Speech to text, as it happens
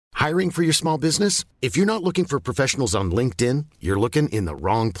Hiring for your small business? If you're not looking for professionals on LinkedIn, you're looking in the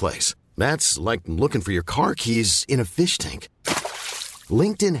wrong place. That's like looking for your car keys in a fish tank.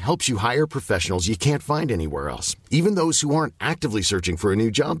 LinkedIn helps you hire professionals you can't find anywhere else, even those who aren't actively searching for a new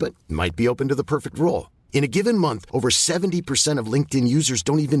job but might be open to the perfect role. In a given month, over 70% of LinkedIn users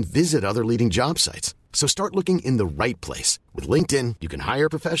don't even visit other leading job sites. So start looking in the right place. With LinkedIn, you can hire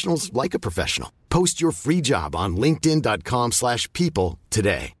professionals like a professional. Post your free job on linkedin.com/people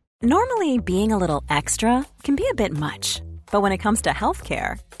today. Normally, being a little extra can be a bit much. But when it comes to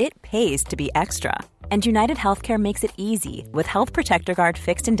healthcare, it pays to be extra. And United Healthcare makes it easy with Health Protector Guard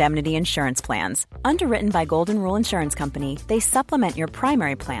fixed indemnity insurance plans. Underwritten by Golden Rule Insurance Company, they supplement your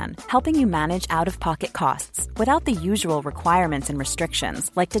primary plan, helping you manage out-of-pocket costs without the usual requirements and restrictions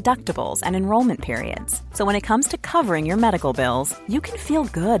like deductibles and enrollment periods. So when it comes to covering your medical bills, you can feel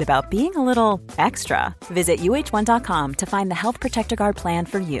good about being a little extra. Visit uh1.com to find the Health Protector Guard plan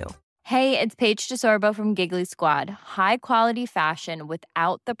for you. Hey, it's Paige DeSorbo from Giggly Squad. High quality fashion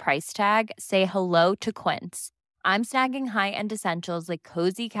without the price tag. Say hello to Quince. I'm snagging high-end essentials like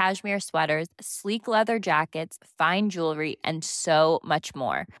cozy cashmere sweaters, sleek leather jackets, fine jewelry, and so much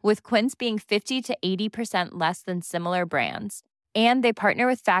more. With Quince being 50 to 80% less than similar brands. And they partner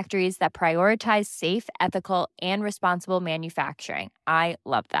with factories that prioritize safe, ethical, and responsible manufacturing. I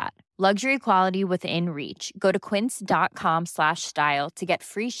love that. Luxury quality within reach. Go to quince.com/style to get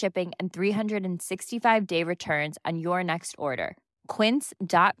free shipping and 365-day returns on your next order.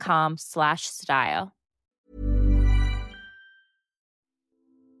 Quince.com/style.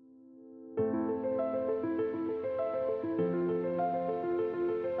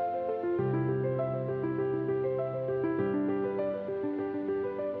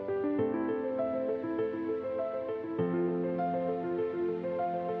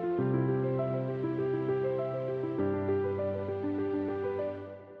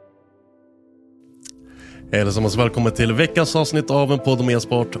 Allesammans välkommen till veckans avsnitt av en podd om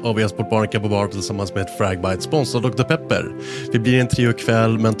e-sport av e-sportbaren Kebbo Bar tillsammans med ett Fragbite sponsor Dr. Pepper. Vi blir en trio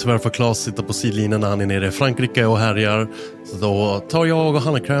kväll, men tyvärr får Claes sitta på sidlinjen när han är nere i Frankrike och härjar. Så då tar jag och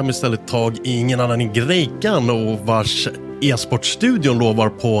Hanna Kram istället tag i ingen annan än Grejkan och vars e-sportstudion lovar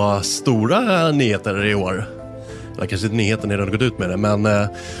på stora nyheter i år. Eller kanske inte nyheten redan gått ut med det, men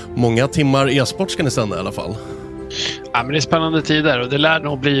många timmar e-sport ska ni sända i alla fall. Ja, men det är spännande tider och det lär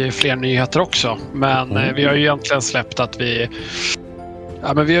nog bli fler nyheter också. Men vi har ju egentligen släppt att vi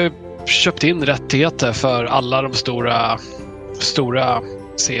har köpt in rättigheter för alla de stora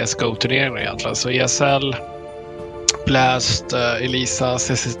CSGO-turneringarna egentligen. Så ESL, Blast, Elisa,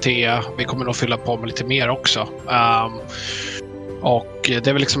 CCT. Vi kommer nog fylla på med lite mer också. Och det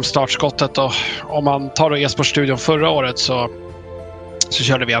är väl liksom startskottet. Och om man tar då e-sportstudion förra året så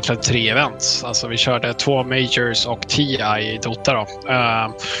körde vi egentligen 3 events. Alltså vi körde 2 majors och TI i Dota då.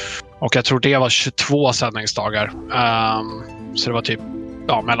 Och jag tror det var 22 sändningsdagar. Så det var typ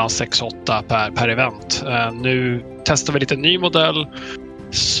mellan 6 och 8 per event. Nu testar vi lite ny modell.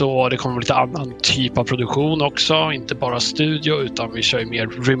 Så det kommer lite annan typ av produktion också. Inte bara studio utan vi kör ju mer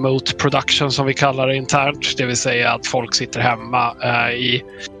remote production som vi kallar det internt. Det vill säga att folk sitter hemma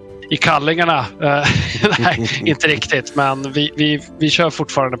i kallingarna. Nej, inte riktigt. Men vi kör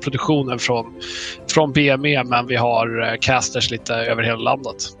fortfarande produktionen från BME, men vi har casters lite över hela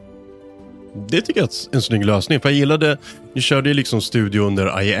landet. Det tycker jag är en snygg lösning. För jag gillade, ni körde ju liksom studio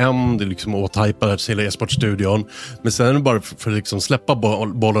under IEM, det liksom åthypade till hela e-sportstudion. Men sen bara för att liksom släppa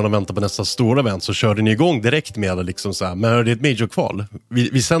bollen och vänta på nästa stora event så körde ni igång direkt med liksom så här, men det är ett major-kval.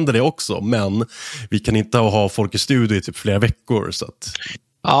 Vi sänder det också, men vi kan inte ha folk i studio i typ flera veckor så att...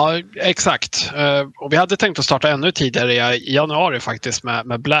 Ja, exakt. Och vi hade tänkt att starta ännu tidigare i januari faktiskt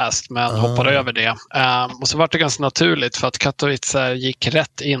med Blast, men hoppade över det. Och så var det ganska naturligt för att Katowice gick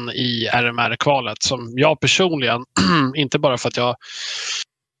rätt in i RMR-kvalet som jag personligen, inte bara för att jag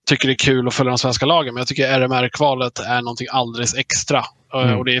tycker det är kul att följa de svenska lagen, men jag tycker RMR-kvalet är någonting alldeles extra.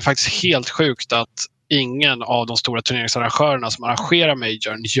 Och det är faktiskt helt sjukt att ingen av de stora turneringsarrangörerna som arrangerar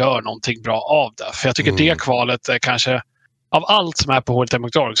Majorn gör någonting bra av det. För jag tycker det kvalet är kanske... Av allt som är på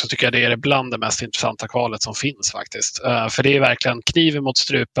HLTM.org så tycker jag det är bland det mest intressanta kvalet som finns faktiskt. För det är verkligen kniven mot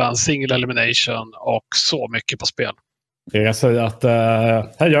strupen, single elimination och så mycket på spel. Jag säger att...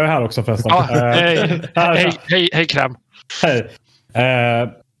 hej, jag är här också förresten. Ja, hej Kram. Hej.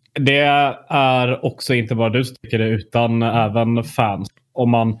 Det är också inte bara du som tycker det utan även fans.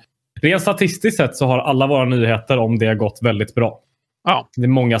 Rent statistiskt sett så har alla våra nyheter om det gått väldigt bra. Ja. Det är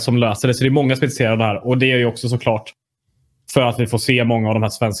många som löser det, så det är många som är intresserade av det här. Och det är ju också såklart för att vi får se många av de här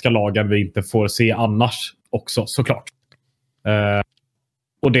svenska lagen vi inte får se annars också, såklart.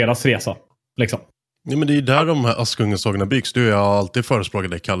 Och deras resa, liksom. Ja, men det är ju där de här Askungesagorna byggs. Du har alltid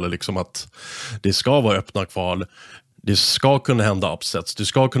förespråkat det, Kalle, liksom att det ska vara öppna kval. Det ska kunna hända upsets. Du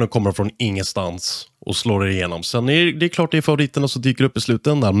ska kunna komma från ingenstans och slå det igenom. Sen är det klart det är favoriterna som dyker upp i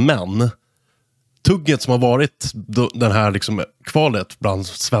slutändan. Men tugget som har varit den här liksom kvalet bland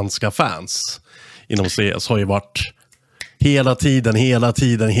svenska fans inom CS har ju varit hela tiden.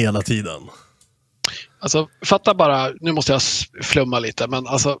 Alltså, fatta bara, nu måste jag flumma lite, men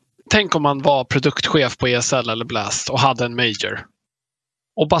alltså, tänk om man var produktchef på ESL eller Blast och hade en major.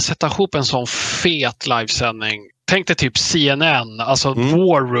 Och bara sätta ihop en sån fet livesändning. Tänk dig typ CNN, alltså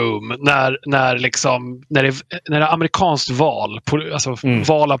War Room, när det är amerikanskt val, alltså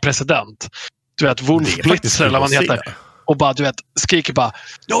val av president. Du vet, Wolf Blitzer eller vad man heter. Och bara, du vet, skriker bara,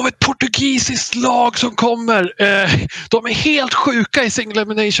 nu har vi ett portugisiskt lag som kommer. De är helt sjuka i single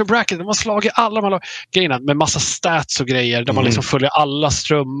elimination bracket. De har slagit alla de här grejerna med massa stats och grejer. Där man liksom följer alla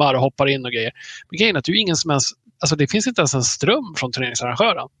strömmar och hoppar in och grejer. Men grejen är att det är ingen som ens, alltså det finns inte ens en ström från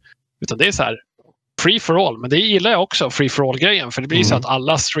turneringsarrangören. Utan det är så här, free for all. Men det gillar jag också, free for all-grejen. För det blir så att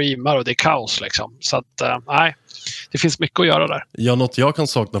alla streamar och det är kaos liksom. Så att, nej. Det finns mycket att göra där. Ja, något jag kan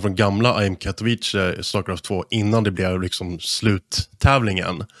sakna från gamla IM Katowice StarCraft 2 innan det blev liksom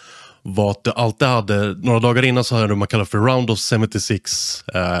sluttävlingen var att det alltid hade, några dagar innan så hade det man kallar för Round of 76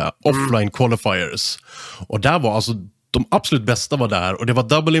 offline qualifiers. Och där var alltså de absolut bästa var där och det var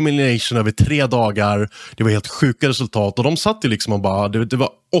double elimination över 3 dagar. Det var helt sjuka resultat och de satt ju liksom och bara, det var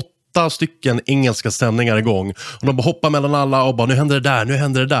 8 stycken engelska sändningar igång och de bara hoppade mellan alla och bara nu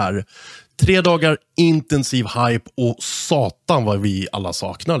händer det där. 3 dagar intensiv hype och satan vad vi alla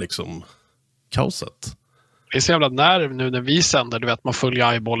saknar liksom kaoset. Det är så jävla nerv nu när vi sänder, du vet man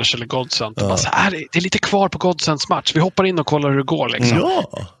följer Eyeballers eller Godsent och bara så här, det är lite kvar på Godsents match. Vi hoppar in och kollar hur det går liksom. Ja.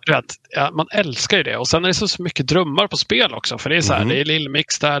 Du vet, man älskar ju det. Och sen är det så mycket drömmar på spel också. För det är så här, det är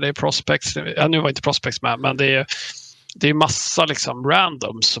Lillmix där, det är Prospects. Ja, nu var inte Prospects med, men det är massa liksom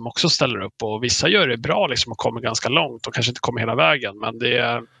randoms som också ställer upp och vissa gör det bra liksom och kommer ganska långt och kanske inte kommer hela vägen, men det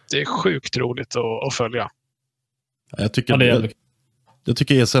är sjukt roligt att följa. Jag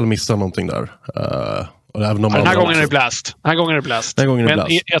tycker ESL missar någonting där. Även om den här gången är det Blast. Men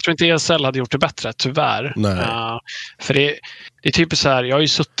jag tror inte ESL hade gjort det bättre, tyvärr. För det är typiskt så här, jag har ju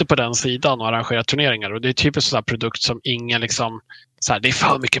suttit på den sidan och arrangerat turneringar och det är typiskt så här produkt som ingen liksom så här, det är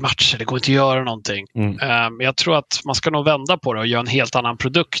för mycket matcher, det går inte att göra någonting. Men jag tror att man ska nog vända på det och göra en helt annan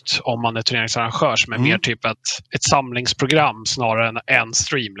produkt om man är turneringsarrangör som är mer typ ett samlingsprogram snarare än en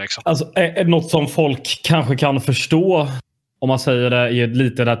stream. Liksom. Alltså, är något som folk kanske kan förstå om man säger det i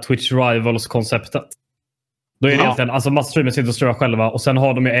lite det här Twitch Rivals-konceptet. Då är det egentligen, alltså massa streamers sitter och streamar själva och sen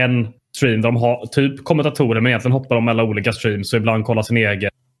har de ju en stream där de har typ kommentatorer men egentligen hoppar de mellan olika streams och ibland kollar sin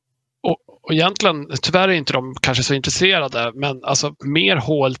egen. Och egentligen, tyvärr är inte de kanske så intresserade, men alltså mer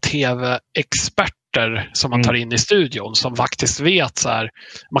HLTV-experter som man tar in i studion som faktiskt vet så här,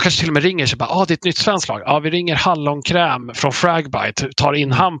 man kanske till och med ringer sig bara, det är ett nytt svenskt lag. Vi ringer Hallonkräm från Fragbite, tar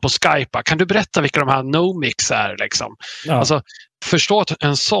in han på Skype. Kan du berätta vilka de här No-Mix är liksom? Ja. Alltså, förstå att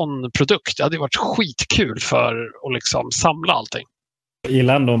en sån produkt, det hade varit skitkul för att liksom samla allting. Jag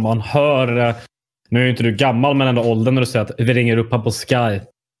gillar ändå om man hör, nu är ju inte du gammal men ändå åldern när du säger att vi ringer upp han på Skype.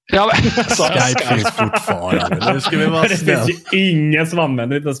 Ja, Skype finns fortfarande. Nu ska vi vara det finns ju ingen som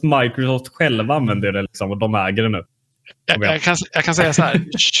använder det. Inte ens Microsoft själva använder det liksom, och de äger det nu. Jag kan säga så här,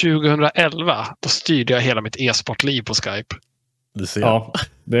 2011 då styrde jag hela mitt e-sportliv på Skype. Det ser jag.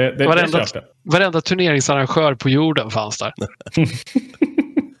 Ja, varenda turneringsarrangör på jorden fanns där.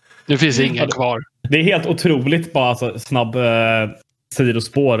 Nu finns ingen kvar. Det är helt otroligt bara alltså, snabb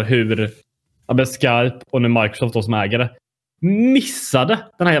sidospår hur Skype och nu Microsoft då som äger det missade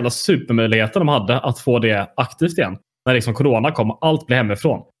den här jävla supermöjligheten de hade att få det aktivt igen. När liksom corona kom och allt blev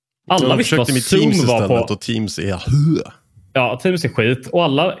hemifrån. Alla visste vad Zoom var på. Och Teams är Ja, Teams är skit. Och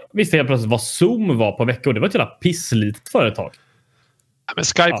alla visste helt plötsligt vad Zoom var på veckor. Det var ett jävla pisslitet företag. Men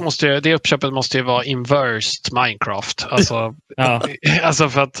Skype det uppköpet måste ju vara inversed Minecraft. Alltså, alltså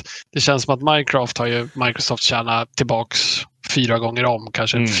för att det känns som att Minecraft har ju Microsoft tjänat tillbaks 4 gånger om,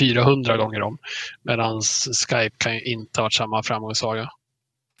 kanske 400 gånger om. Medan Skype kan ju inte ha varit samma framgångssaga.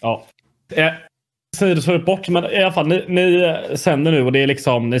 Ja. Säger det så bort, men i alla fall ni sänder nu och det är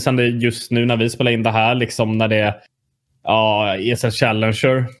liksom, ni sänder just nu när vi spelar in det här liksom när det är ESL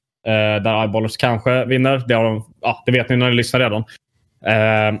Challenger där Eyeballers kanske vinner. Det vet ni när ni lyssnar redan.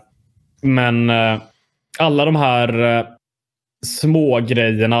 Men alla de här små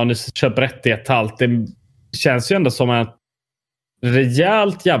grejerna och ni köper rättighet till allt, det känns ju ändå som ett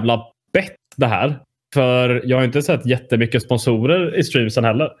rejält jävla bett det här. För jag har inte sett jättemycket sponsorer i streamsen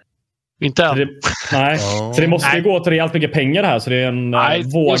heller. Inte än. Nej, så det måste ju gå till rejält mycket pengar här. Så det är en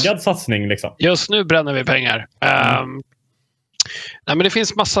vågad satsning liksom. Just nu bränner vi pengar. Nej, men det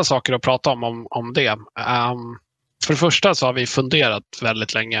finns massa saker att prata om det. För det första så har vi funderat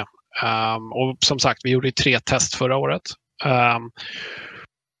väldigt länge. Och som sagt, vi gjorde 3 test förra året.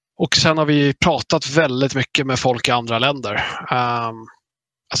 Och sen har vi pratat väldigt mycket med folk i andra länder.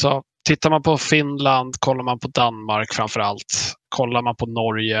 Alltså, tittar man på Finland, kollar man på Danmark framför allt, kollar man på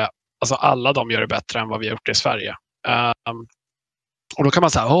Norge, alltså alla de gör det bättre än vad vi har gjort i Sverige. Och då kan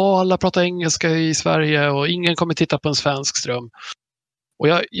man säga, alla pratar engelska i Sverige och ingen kommer titta på en svensk ström. Och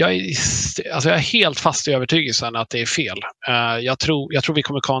jag är helt fast i övertygelsen att det är fel. Jag tror vi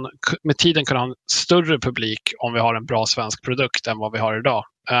kommer med tiden kunna ha en större publik om vi har en bra svensk produkt än vad vi har idag.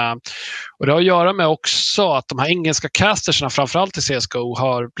 Och det har att göra med också att de här engelska casterserna, framförallt i CSGO,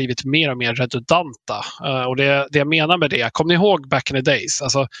 har blivit mer och mer redundanta. Och det jag menar med det, kommer ni ihåg back in the days?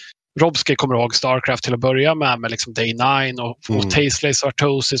 Alltså, Robski kommer ihåg StarCraft till att börja med liksom Day9 och Tasteless och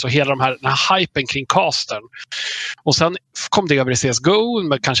Artosis och hela den här hypen kring castern. Och sen kom det över i CSGO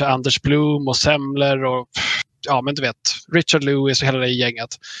med kanske Anders Blom och Semler och men du vet, Richard Lewis och hela det gänget.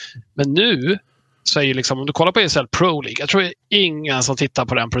 Men nu så är ju liksom, om du kollar på ESL Pro League, jag tror det är ingen som tittar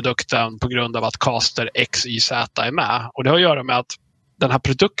på den produkten på grund av att caster XYZ är med. Och det har att göra med att den här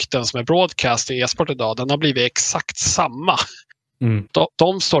produkten som är broadcast i e-sport idag, den har blivit exakt samma.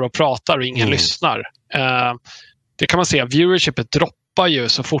 De står och pratar och ingen lyssnar. Det kan man se. Viewershipet droppar ju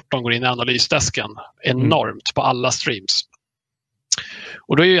så fort de går in i analysdesken enormt på alla streams.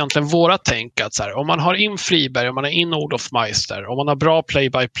 Och då är ju egentligen våra tänk att så här, om man har in Friberg, om man har in Olof Meister, om man har bra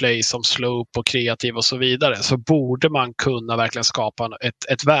play-by-play som Slope och kreativ och så vidare, så borde man kunna verkligen skapa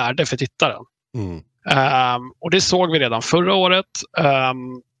ett värde för tittaren. Och det såg vi redan förra året.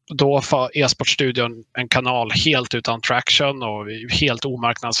 Då var e-sportstudion en kanal helt utan traction och helt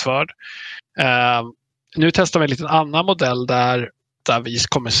omarknadsförd. Nu testar vi en liten annan modell där vi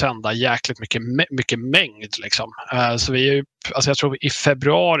kommer sända jäkligt mycket mängd. Liksom. Så vi är, alltså jag tror i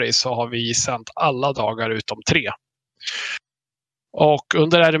februari så har vi sänt alla dagar utom 3. Och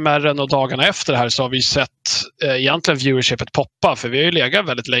under RMR och dagarna efter det här så har vi sett egentligen viewershipet poppa. För vi har ju legat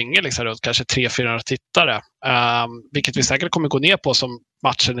väldigt länge, liksom, runt kanske 300-400 tittare. Vilket vi säkert kommer gå ner på som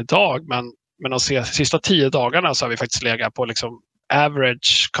matchen idag. Men de sista 10 dagarna så har vi faktiskt legat på liksom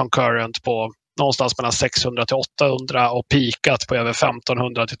average concurrent på någonstans mellan 600 till 800 och pikat på över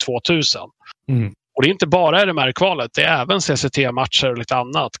 1500 till 2000. Och det är inte bara RMR-kvalet, det är även CCT-matcher och lite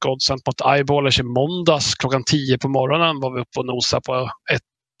annat. Godsent mot Eyeballers i måndags klockan 10 på morgonen var vi uppe och nosade på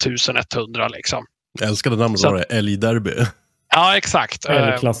 1100 liksom. Jag älskade namnet, var det Älgderby? Ja, exakt.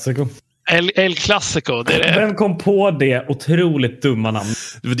 El Clasico. El Clasico. Vem kom på det otroligt dumma namn?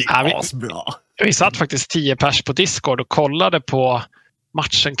 Det är asbra. Vi satt faktiskt 10 pers på Discord och kollade på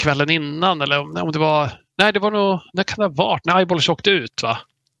matchen kvällen innan. Eller om det var... Nej, det var nog... När kan det ha varit? När Eyeballers åkte ut, va?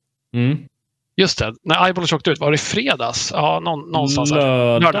 Just det. När Eyeballers åkte ut, var det fredags? Ja, någonstans.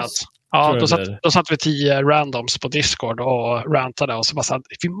 Lördags. Ja, då satt vi 10 randoms på Discord och rantade och så bara sa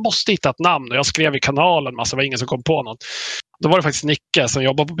vi måste hitta ett namn. Och jag skrev i kanalen massa, var ingen som kom på något. Då var det faktiskt Nicke som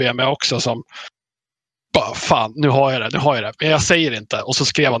jobbar på BME också som bara, fan, nu har jag det. Men jag säger inte. Och så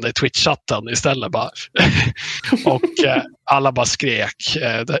skrev han det i Twitch-chatten istället bara. Och alla bara skrek.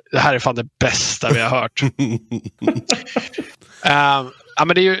 Det här är fan det bästa vi har hört. Ja,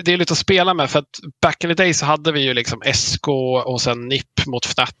 men det är lite att spela med, för att back in the day så hade vi ju liksom SK och sen NIP mot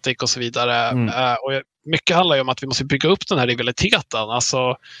Fnatic och så vidare. Och mycket handlar ju om att vi måste bygga upp den här rivaliteten.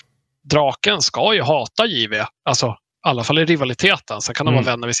 Alltså, draken ska ju hata JV. Alltså, i alla fall i rivaliteten. Sen kan de vara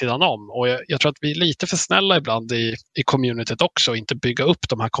vänner vid sidan om. Och jag tror att vi är lite för snälla ibland i communityt också. Inte bygga upp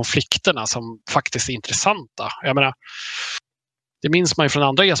de här konflikterna som faktiskt är intressanta. Jag menar, det minns man ju från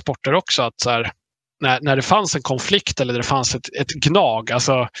andra e-sporter också, att så här, när det fanns en konflikt eller det fanns ett gnag,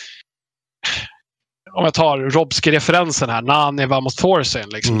 alltså om jag tar Robski-referensen här, Nani var mot Thorsen,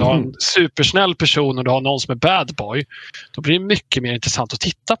 liksom. Du har en supersnäll person och du har någon som är bad boy, då blir det mycket mer intressant att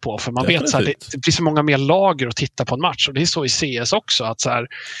titta på, för man vet att det blir så många mer lager att titta på en match, och det är så i CS också, att så här,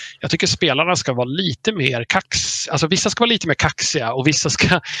 jag tycker spelarna ska vara lite mer alltså vissa ska vara lite mer kaxiga och vissa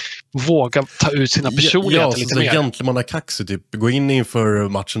ska våga ta ut sina personligheter lite mer. Ja, egentligen man är kaxig, typ gå in inför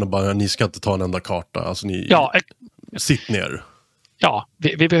matchen och bara, ni ska inte ta en enda karta, alltså sitt ner. Ja,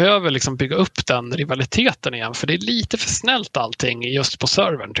 vi behöver liksom bygga upp den rivaliteten igen, för det är lite för snällt allting just på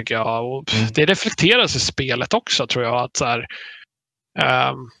servern, tycker jag. Och det reflekteras i spelet också, tror jag. Att så här,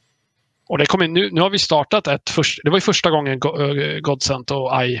 och det kommer nu har vi startat det var ju första gången Godsent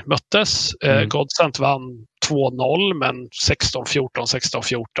och I möttes. Godsent vann 2-0, men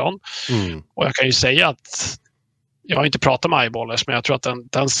 16-14. Och jag kan ju säga att jag har inte pratat med Eyeballers, men jag tror att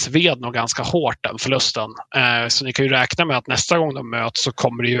den sved nog ganska hårt, den förlusten. Så ni kan ju räkna med att nästa gång de möts så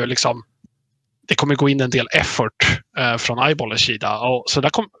kommer det ju liksom, det kommer gå in en del effort från Eyeballers sida. Och så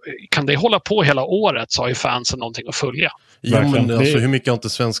där kan det hålla på hela året, så har ju fansen någonting att följa. Ja, men alltså, hur mycket har inte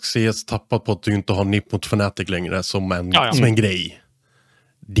svensk CS tappat på att du inte har NiP mot Fnatic längre som en grej?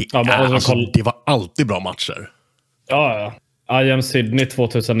 Det var alltid bra matcher. Ja. IM Sydney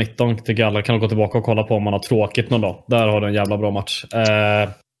 2019 tycker alla kan gå tillbaka och kolla på om man har tråkigt någon dag. Där har du en jävla bra match.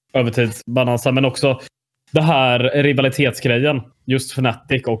 Övertidsbalansen, men också det här rivalitetsgrejen. Just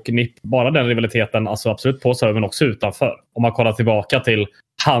Fnatic och NiP. Bara den rivaliteten, alltså absolut på servern, men också utanför. Om man kollar tillbaka till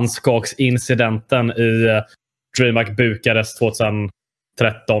handskaksincidenten i DreamHack Bukarest 2013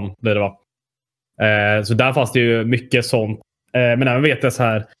 blir det, va? Så där fanns det ju mycket sånt. Men även vet jag så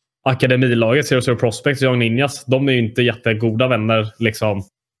här, akademilaget Zero Prospects och Young Ninjas, de är ju inte jättegoda vänner liksom.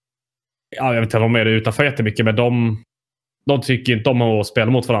 Ja, jag vet inte om de är det utanför jättemycket, men de tycker inte om att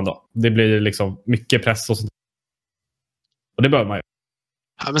spela mot varandra. Det blir liksom mycket press och sånt. Och det behöver man ju.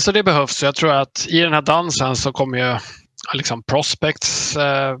 Ja, men så det behövs. Jag tror att i den här dansen så kommer ju liksom Prospects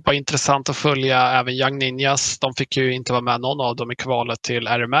var intressant att följa. Även Young Ninjas. De fick ju inte vara med någon av dem i kvalet till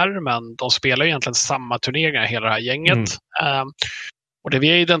RMR, men de spelar ju egentligen samma turneringar hela det här gänget. Och det vi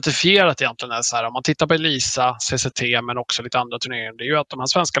har identifierat egentligen är så här, om man tittar på Elisa, CCT men också lite andra turneringar, det är ju att de här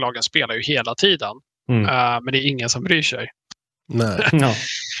svenska lagen spelar ju hela tiden. Men det är ingen som bryr sig. Nej. Ja.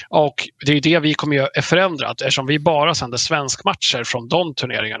 Och det är ju det vi kommer att förändra. Eftersom vi bara sänder svenskmatcher från de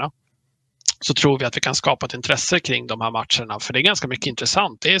turneringarna, så tror vi att vi kan skapa ett intresse kring de här matcherna. För det är ganska mycket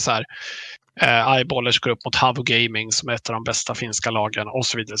intressant. Det är så här, Eyeballers går upp mot Havu Gaming som är ett av de bästa finska lagen och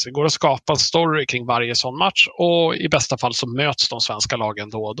så vidare. Så det går att skapa en story kring varje sån match, och i bästa fall så möts de svenska lagen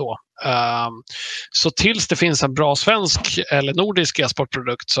då och då. Så tills det finns en bra svensk eller nordisk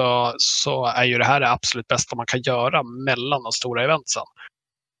e-sportprodukt så är ju det här det absolut bästa man kan göra mellan de stora eventsen.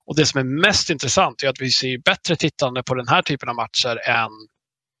 Och det som är mest intressant är att vi ser bättre tittande på den här typen av matcher än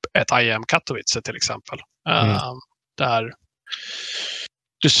ett IEM Katowice till exempel. Där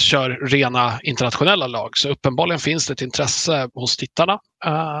du kör rena internationella lag. Så uppenbarligen finns det ett intresse hos tittarna.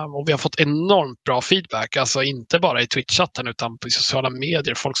 Och vi har fått enormt bra feedback. Alltså inte bara i Twitch-chatten utan på sociala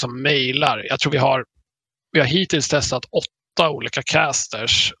medier. Folk som mejlar. Jag tror vi har hittills testat 8 olika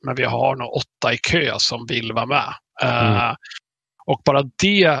casters. Men vi har nog 8 i kö som vill vara med. Och bara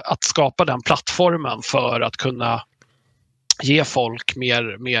det, att skapa den plattformen för att kunna ge folk mer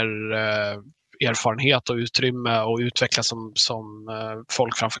erfarenhet och utrymme och utvecklas som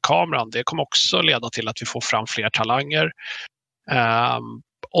folk framför kameran. Det kommer också leda till att vi får fram fler talanger.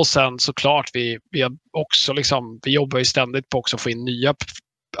 Och sen såklart, vi har också vi jobbar ju ständigt på också att få in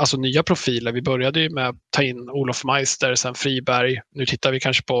nya profiler. Vi började ju med att ta in Olof Meister, sen Friberg. Nu tittar vi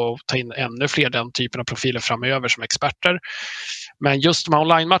kanske på att ta in ännu fler den typen av profiler framöver som experter. Men just de här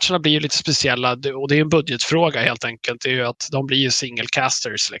online-matcherna blir ju lite speciella, och det är en budgetfråga helt enkelt. Det är ju att de blir ju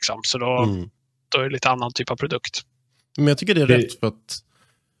single-casters liksom. Så då är det lite annan typ av produkt. Men jag tycker det är rätt, för att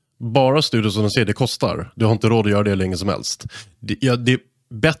bara studios som de säger, det kostar. Du har inte råd att göra det länge som helst. Det är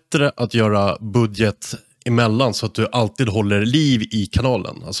bättre att göra budget emellan så att du alltid håller liv i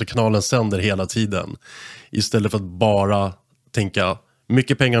kanalen. Alltså kanalen sänder hela tiden. Istället för att bara tänka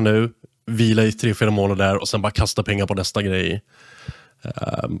mycket pengar nu, vila i 3-4 månader och sen bara kasta pengar på nästa grej.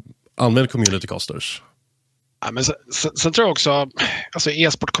 Använd community casters. Ja, men sen tror jag också, alltså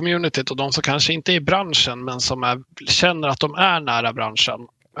e-sport-communityt och de som kanske inte är i branschen men som känner att de är nära branschen,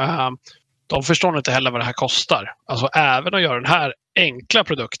 de förstår inte heller vad det här kostar. Alltså även att göra den här enkla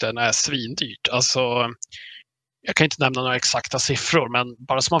produkten är svindyrt. Alltså, jag kan inte nämna några exakta siffror, men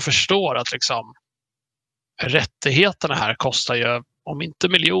bara så man förstår att rättigheterna här kostar ju, om inte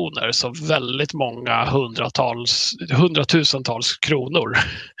miljoner, så väldigt många hundratusentals kronor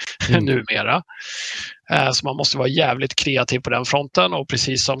numera. Så man måste vara jävligt kreativ på den fronten, och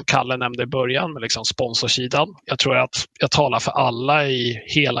precis som Kalle nämnde i början med sponsorsidan. Jag tror att jag talar för alla i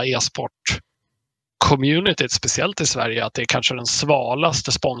hela e-sport-communityt, speciellt i Sverige, att det är kanske den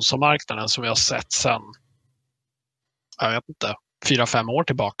svalaste sponsormarknaden som vi har sett sedan, jag vet inte, 4-5 år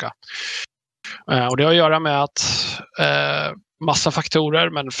tillbaka. Och det har att göra med att massa faktorer,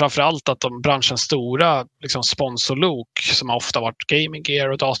 men framförallt att de branschens stora sponsorlok som har ofta varit gaming gear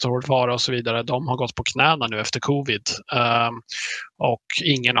och datorhårdvara och så vidare, de har gått på knäna nu efter covid. Och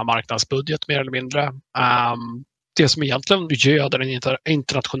ingen har marknadsbudget mer eller mindre. Det som egentligen göder den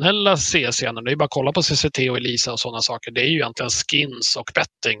internationella CS-scenen, det är bara att kolla på CCT och Elisa och sådana saker. Det är ju egentligen skins och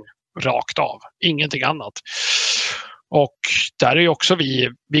betting rakt av. Ingenting annat. Och där är ju också vi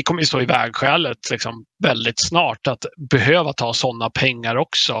kommer ju stå i vägskälet väldigt snart att behöva ta sådana pengar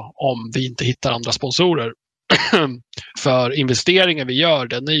också om vi inte hittar andra sponsorer. För investeringen vi gör,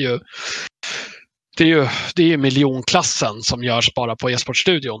 det är miljonklassen som görs bara på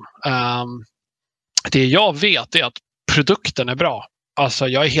e-sportstudion. Det jag vet är att produkten är bra. Alltså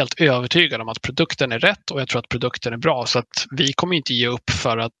jag är helt övertygad om att produkten är rätt och jag tror att produkten är bra. Så att vi kommer inte ge upp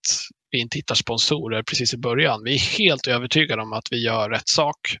för att vi inte hittar sponsorer precis i början. Vi är helt övertygade om att vi gör rätt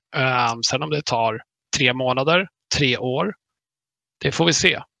sak. Sen om det tar 3 månader, 3 år, det får vi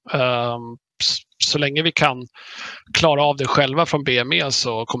se. Så länge vi kan klara av det själva från BME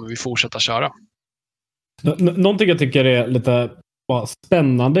så kommer vi fortsätta köra. Någonting jag tycker är lite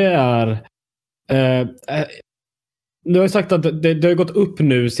spännande är du har ju sagt att det har gått upp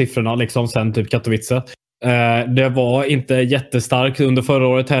nu siffrorna liksom sen typ Katowice. Det var inte jättestarkt under förra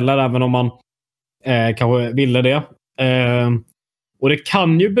året heller, även om man kanske ville det. Och det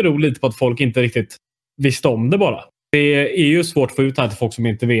kan ju bero lite på att folk inte riktigt visste om det bara. Det är ju svårt att få ut här till folk som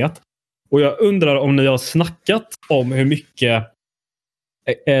inte vet. Och jag undrar om ni har snackat om hur mycket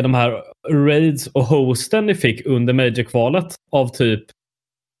de här raids och hosten ni fick under Major-kvalet av typ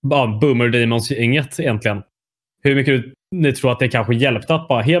Boomer Demons-inget egentligen. Hur mycket ni tror att det kanske hjälpte att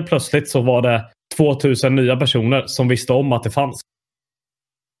bara helt plötsligt så var det 2000 nya personer som visste om att det fanns.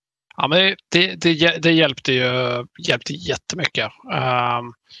 Ja, men det hjälpte jättemycket.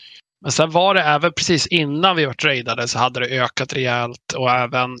 Men sen var det även precis innan vi var raidade så hade det ökat rejält och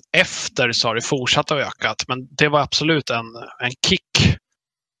även efter så har det fortsatt att ökat. Men det var absolut en kick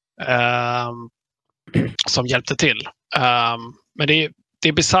som hjälpte till. Men det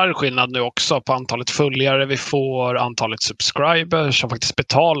är bizarr skillnad nu också på antalet följare vi får, antalet subscribers som faktiskt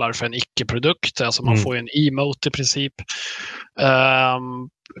betalar för en icke-produkt. Alltså man får ju en emote i princip.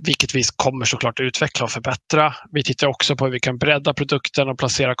 Vilket vi kommer såklart utveckla och förbättra. Vi tittar också på hur vi kan bredda produkten och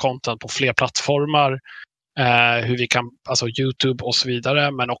placera content på fler plattformar. Hur vi kan, alltså YouTube och så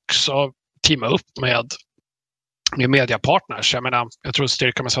vidare, men också teama upp med mediapartners. Jag tror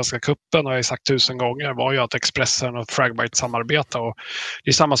styrkan med Svenska Cupen, har jag sagt 1000 gånger, var ju att Expressen och Fragbite samarbetar. Och det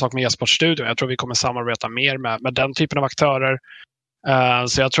är samma sak med e-sportstudion. Jag tror vi kommer samarbeta mer med den typen av aktörer.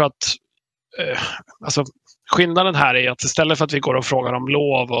 Så jag tror att alltså, skillnaden här är att istället för att vi går och frågar om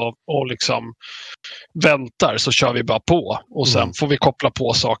lov och liksom väntar så kör vi bara på. Och sen får vi koppla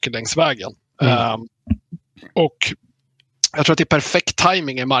på saker längs vägen. Och jag tror att det är perfekt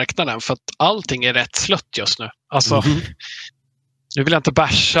timing i marknaden för att allting är rätt slött just nu. Alltså, nu vill jag inte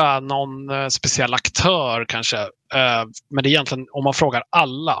basha någon speciell aktör kanske. Men det är egentligen om man frågar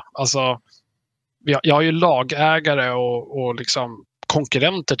alla. Alltså, jag har ju lagägare och liksom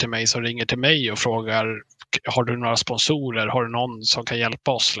konkurrenter till mig som ringer till mig och frågar: har du några sponsorer? Har du någon som kan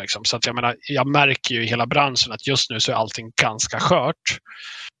hjälpa oss? Liksom? Så att jag märker ju i hela branschen att just nu så är allting ganska skört.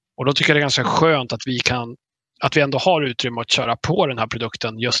 Och då tycker jag det är ganska skönt att vi ändå har utrymme att köra på den här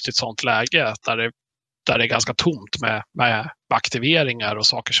produkten just i ett sånt läge där det är ganska tomt med aktiveringar och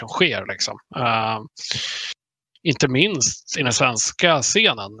saker som sker. Liksom. Inte minst i den svenska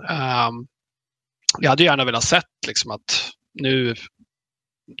scenen. Jag hade gärna velat sett liksom, att nu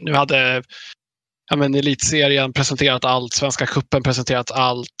hade Elitserien presenterat allt, Svenska Cupen presenterat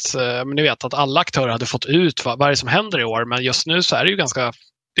allt. Men ni vet att alla aktörer hade fått ut vad är det som händer i år. Men just nu så är det ju ganska,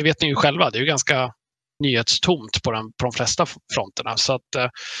 det vet ni ju själva, det är ju ganska nyhetstomt på de flesta fronterna. Så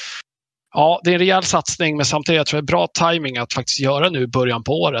att ja, det är en rejäl satsning, men samtidigt jag tror det är bra timing att faktiskt göra nu i början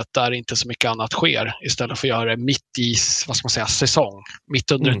på året där inte så mycket annat sker, istället för att göra det mitt i, vad ska man säga, säsong.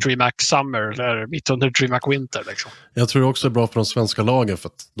 Mitt under DreamHack Summer eller mitt under DreamHack Winter. Liksom. Jag tror det också är bra för de svenska lagen för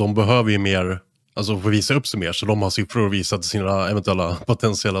att de behöver ju mer, alltså få visa upp sig mer, så de har siffror att visa till sina eventuella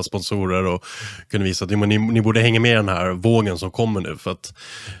potentiella sponsorer och kunna visa att ni borde hänga med i den här vågen som kommer nu, för att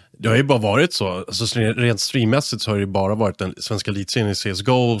det har ju bara varit så, alltså rent streammässigt så har det ju bara varit den svenska elitserien i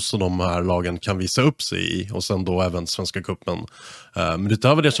CSGO som de här lagen kan visa upp sig i, och sen då även Svenska Cupen. Men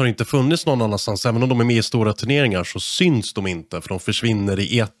utöver det så har det inte funnits någon annanstans, även om de är med i stora turneringar så syns de inte, för de försvinner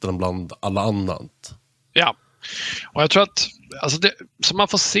i etern bland alla annat. Ja, och jag tror att alltså det, så man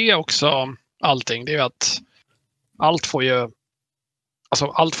får se också allting, det är ju att allt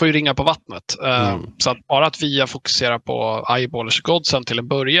får ju ringa på vattnet. Så att bara att vi har fokuserat på Eyeballers Godsen till en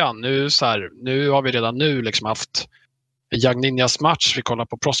början. Nu har vi redan nu liksom haft Young Ninjas match. Vi kollar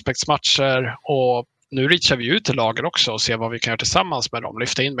på Prospects matcher. Och nu reachar vi ut till lagen också och ser vad vi kan göra tillsammans med dem.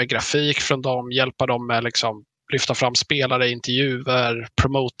 Lyfta in med grafik från dem. Hjälpa dem med liksom, lyfta fram spelare, intervjuer,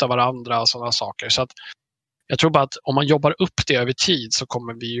 promota varandra och sådana saker. Så att jag tror bara att om man jobbar upp det över tid så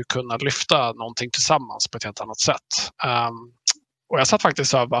kommer vi ju kunna lyfta någonting tillsammans på ett helt annat sätt. Och jag satt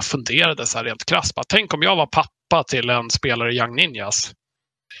faktiskt och bara funderade så här rent krasst. Tänk om jag var pappa till en spelare i Young Ninjas.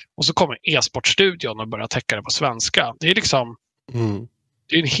 Och så kommer e-sportstudion och börjar täcka det på svenska. Det är liksom...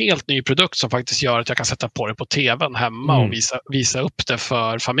 det är en helt ny produkt som faktiskt gör att jag kan sätta på det på tvn hemma och visa upp det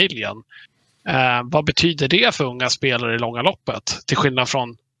för familjen. Vad betyder det för unga spelare i långa loppet? Till skillnad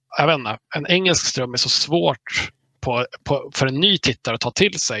från, jag vet inte, en engelsk ström är så svårt för en ny tittare att ta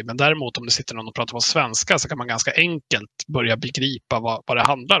till sig. Men däremot om det sitter någon och pratar på svenska så kan man ganska enkelt börja begripa vad det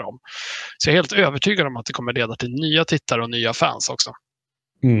handlar om. Så jag är helt övertygad om att det kommer leda till nya tittare och nya fans också.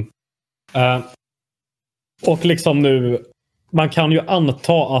 Och liksom nu, man kan ju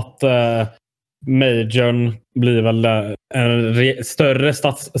anta att Majorn blir väl en större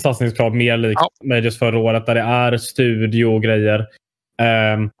satsningskrav, mer likt Majors förra året, där det är studio och grejer.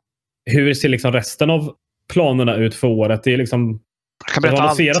 Hur ser liksom resten av planerna ut för året? Det är liksom, det som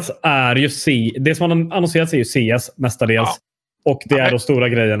annonseras är ju det som annonseras är ju CS mestadels. Och det är de stora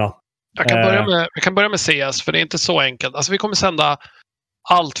grejerna. Vi kan börja med CS, för det är inte så enkelt. Alltså vi kommer sända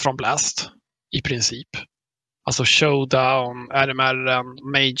allt från Blast i princip. Alltså Showdown, RMR,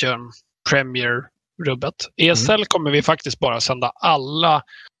 Major, Premier, rubbet. ESL kommer vi faktiskt bara sända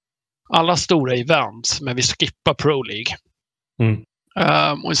alla stora events, men vi skippar Pro League.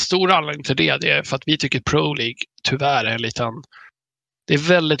 Och en stor anledning till det är för att vi tycker Pro League tyvärr är det är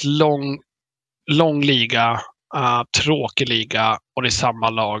väldigt lång liga, tråkig liga, och det är samma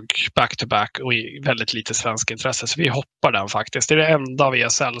lag back-to-back och väldigt lite svensk intresse. Så vi hoppar den faktiskt. Det är det enda av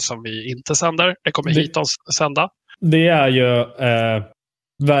ESL som vi inte sänder. Det kommer hit oss sända. Det är ju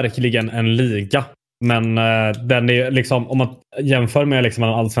verkligen en liga. Men den är liksom, om man jämför med liksom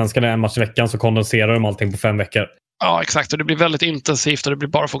allsvenskan en match i veckan, så kondenserar de allting på 5 veckor. Ja, exakt. Och det blir väldigt intensivt och det blir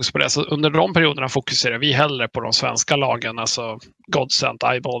bara fokus på det. Så under de perioderna fokuserar vi hellre på de svenska lagen. Alltså Godsent,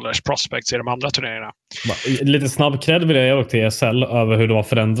 Eyeballers, Prospects i de andra turneringarna. Lite snabb cred vill jag göra till ESL över hur de har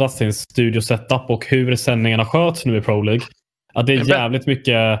förändrat sin studio-setup och hur sändningarna sköts nu i Pro League. Att det är jävligt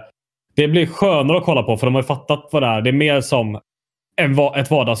mycket... Det blir skönare att kolla på, för de har ju fattat vad det är. Det är mer som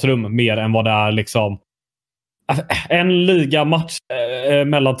ett vardagsrum mer än vad det är liksom... En ligamatch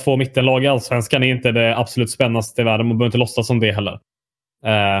mellan 2 mittenlag i allsvenskan är inte det absolut spännaste i världen. Man behöver inte låtsas som det heller.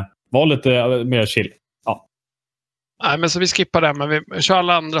 Var lite mer chill. Ja. Nej, men så vi skippar det. Men vi kör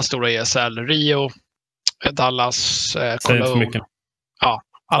alla andra stora ESL. Rio, Dallas, Cologne. För mycket. Ja,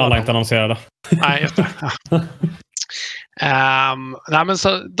 alla inte annonserade. Nej, just det. Nej, men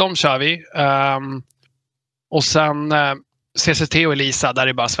så de kör vi. Och sen CCT och Elisa, där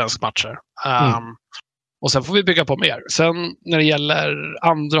är bara svensk matcher. Och sen får vi bygga på mer. Sen när det gäller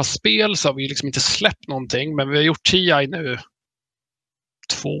andra spel så har vi liksom inte släppt någonting. Men vi har gjort TI nu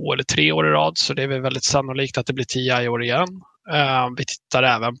 2 eller 3 år i rad. Så det är väl väldigt sannolikt att det blir TI i år igen. Vi tittar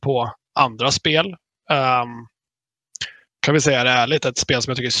även på andra spel. Kan vi säga det ärligt, ett spel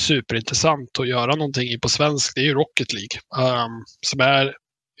som jag tycker är superintressant att göra någonting i på svensk, det är ju Rocket League. Som är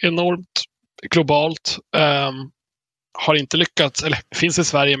enormt globalt. Har inte lyckats, eller finns i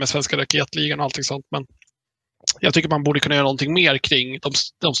Sverige med svenska raketligan och allting sånt, men jag tycker man borde kunna göra någonting mer kring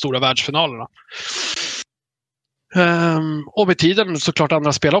de stora världsfinalerna. Och med tiden såklart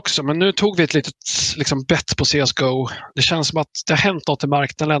andra spel också, men nu tog vi ett litet liksom bet på CSGO. Det känns som att det har hänt något i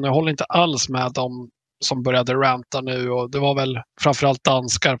marknaden och jag håller inte alls med dem som började ranta nu, och det var väl framförallt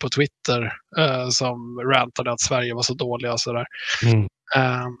danskar på Twitter som rantade att Sverige var så dåliga och sådär.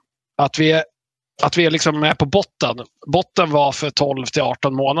 Att vi liksom är på botten. Botten var för 12 till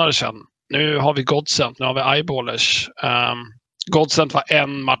 18 månader sedan. Nu har vi Godsent, nu har vi Eyeballers. Godsent var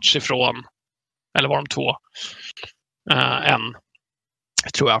en match ifrån, eller var de 2? En,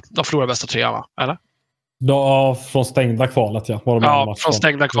 tror jag. De förlorade bästa 3, va? Eller? Ja, från stängda kvalet, ja. Ja, från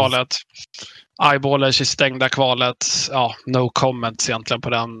stängda kvalet. Eyeballers i stängda kvalet. Ja, no comments egentligen på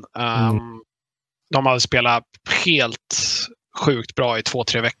den. De hade spelat helt sjukt bra i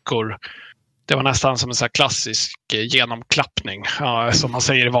 2-3 veckor. Det var nästan som en så här klassisk genomklappning, som man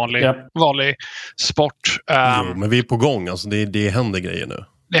säger i vanlig sport. Men vi är på gång, alltså det händer grejer nu.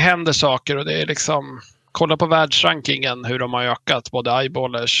 Det händer saker, och det är liksom, kolla på världsrankingen hur de har ökat, både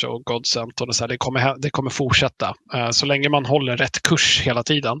Eyeballers och Godsent, och det, så här, det kommer fortsätta. Så länge man håller rätt kurs hela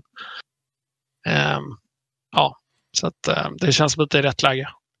tiden. Ja, så att det känns som att det är rätt läge.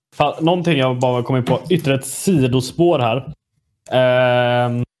 Någonting jag bara kommer på, ytterligare ett sidospår här.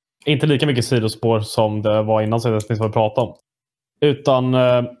 Inte lika mycket sidospår som det var innan, så det finns vad vi pratar om. Utan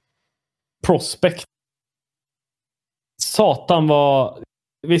Prospect. Satan var...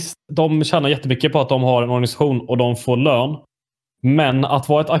 Visst, de tjänar jättemycket på att de har en organisation och de får lön. Men att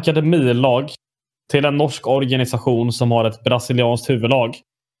vara ett akademilag till en norsk organisation som har ett brasilianskt huvudlag,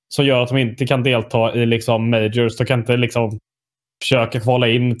 som gör att de inte kan delta i liksom majors, de kan inte liksom försöka kvala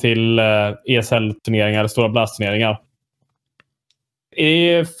in till ESL-turneringar, stora blast-turneringar.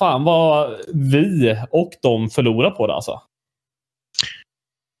 Fan vad vi och de förlorar på det, alltså.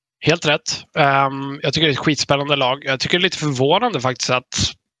 Helt rätt. Jag tycker det är ett skitspännande lag. Jag tycker det är lite förvånande faktiskt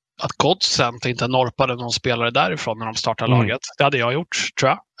att Godsent inte norpade någon spelare därifrån när de startade laget. Det hade jag gjort, tror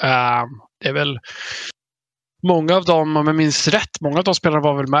jag. Det är väl många av dem, om jag minns rätt, många av de spelarna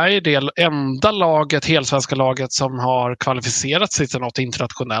var väl med i det enda laget, helsvenska laget, som har kvalificerat sig till något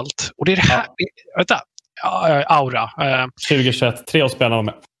internationellt. Och det är det här. Aura. 2021, 3 år spelarna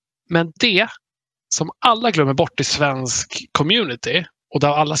med. Men det som alla glömmer bort i svensk community, och där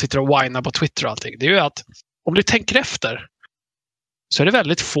alla sitter och whinar på Twitter och allting, det är ju att om du tänker efter så är det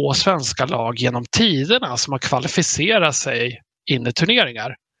väldigt få svenska lag genom tiderna som har kvalificerat sig in i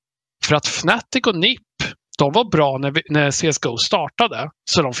turneringar. För att Fnatic och NIP, de var bra när CSGO startade,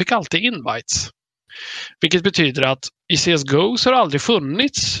 så de fick alltid invites. Vilket betyder att i CSGO så har det aldrig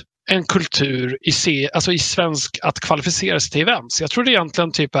funnits en kultur i svensk att kvalificera sig till events. Jag tror det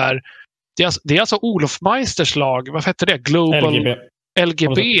egentligen typ det är alltså Olof Meisters lag, vad heter det? Global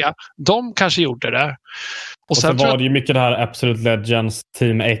LGB. De kanske gjorde det. Och sen var det ju mycket det här Absolute Legends,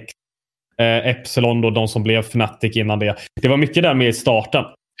 Team X, Epsilon då, de som blev Fnatic innan det. Det var mycket där med i starten.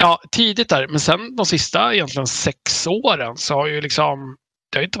 Ja, tidigt där. Men sen de sista egentligen 6 åren så har ju liksom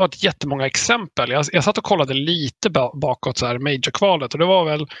det har inte varit jättemånga exempel. Jag satt och kollade lite bakåt så här Major-kvalet och det var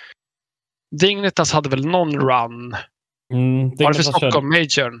väl Dignitas hade väl någon run. Var det för Stockholm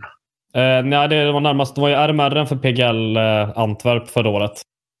Majorn? Nej, det var närmast. Det var ju RMR för PGL Antwerp förra året.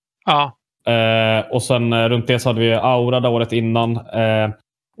 Ja. Och sen runt det så hade vi Aura det året innan.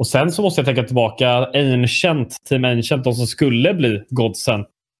 Och sen så måste jag tänka tillbaka. Team Ancient, de som skulle bli Godsent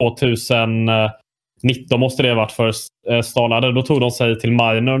 2019 måste det ha varit för Stalade. Då tog de sig till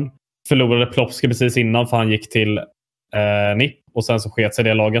Minern. Förlorade Plopski precis innan för han gick till NIP. Och sen så sket sig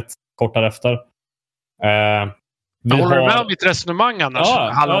det laget kort därefter. Håller du med om mitt resonemang annars?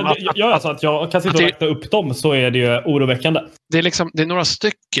 Alltså att jag kan sitta och räkna upp dem så är det ju oroväckande. Det är några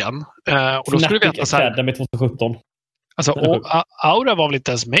stycken. Och då skulle du veta så här. Academy 2017. Alltså, Aura var väl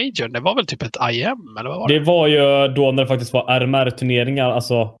inte ens Major? Det var väl typ ett IM? Eller vad var det? Det var ju då när det faktiskt var RMR-turneringar.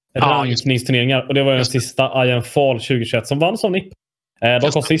 Alltså rankningsturneringar. Och det var ju den sista IM Fall 2021 som vann som NIP.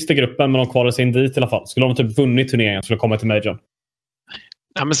 De kom sist i gruppen men de kvalade sig in dit i alla fall. Skulle de typ vunnit turneringen skulle komma till Major.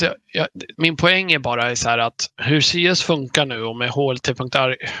 Ja, men min poäng är bara så här att hur CS funkar nu och med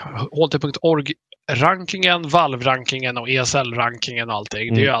HLT.org-rankingen, Valve-rankingen och ESL-rankingen och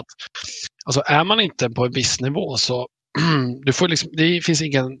allting. Det är ju att alltså, är man inte på en viss nivå så du får liksom, det finns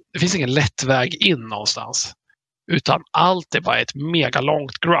ingen lätt väg in någonstans. Utan allt är bara ett mega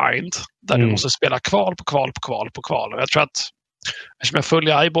långt grind där du måste spela kval på kval på kval på kval. Och jag tror att eftersom jag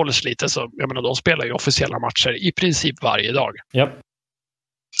följer Eyeballers lite så jag menar, de spelar ju officiella matcher i princip varje dag. Yep.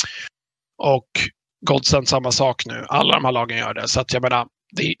 Och Godsent samma sak nu. Alla de här lagen gör det. Så att jag menar,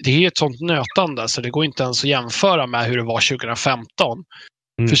 det är ett sånt nötande så det går inte ens att jämföra med hur det var 2015.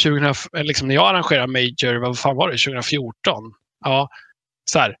 För liksom, när jag arrangerade Major, vad fan var det? 2014? Ja,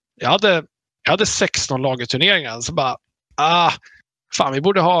 så här, jag hade 16 lag i turneringen. Så bara, fan vi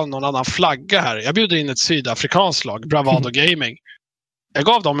borde ha någon annan flagga här. Jag bjuder in ett sydafrikanskt lag, Bravado Gaming. Jag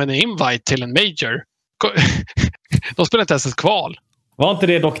gav dem en invite till en Major. De spelade inte ens ett kval. Var inte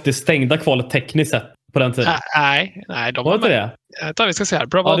det dock det stängda kvalet tekniskt sett på den tiden? Nej. De var inte det? Vi ska se här.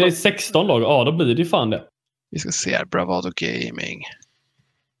 Bravado... Ja, det är 16 lag. Ja, då blir det ju fan det. Vi ska se här. Bravado Gaming.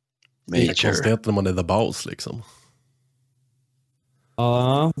 Major. Det är konstigt när man är the boss liksom.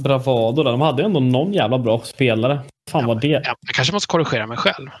 Ja, Bravado där. De hade ändå någon jävla bra spelare. Fan vad det. Jag kanske måste korrigera mig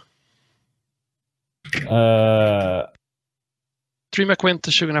själv. DreamHack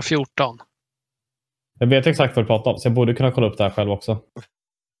Winter 2014. Jag vet exakt vad du pratar om, så jag borde kunna kolla upp det här själv också.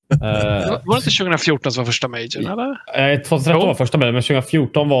 Var det inte 2014 som var första majorn, eller? 2013 var första majorn, men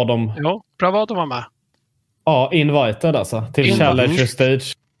 2014 var de... Jo, Bravado var med. Ja, invited alltså. Till Challenger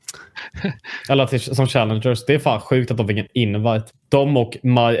Stage. Eller som Challengers. Det är fan sjukt att de fick en invite. De och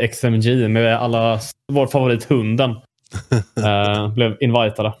MyXMG med alla... Vår favorit hunden. Blev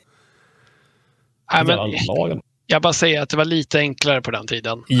invitade. Nej, men... Jag bara säger att det var lite enklare på den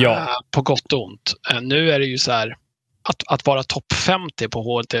tiden. Ja. På gott och ont. Nu är det ju så här att vara topp 50 på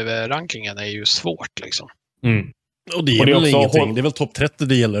HLTV-rankingen är ju svårt liksom. Och det är väl ingenting. Det är väl topp 30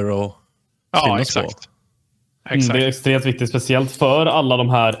 det gäller att finnas exakt. På. Exakt. Det är extremt viktigt, speciellt för alla de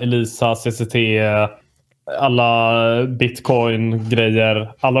här Elisa, CCT, alla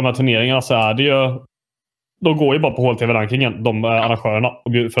Bitcoin-grejer, alla de här turneringarna så är det ju... De går ju bara på HLTV-rankingen, de arrangörerna,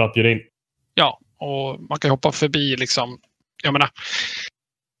 för att bjuda in. Ja. Och man kan hoppa förbi liksom, jag menar,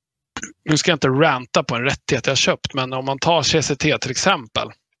 nu ska jag inte ranta på en rättighet jag köpt, men om man tar CCT till exempel.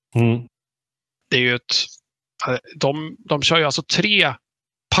 Det är ju de kör ju alltså 3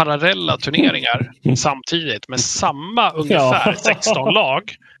 parallella turneringar samtidigt med samma ungefär 16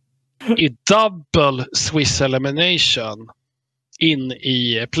 lag. i double Swiss elimination in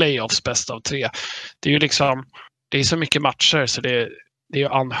i playoffs bäst av 3. Det är ju liksom, det är så mycket matcher så det är ju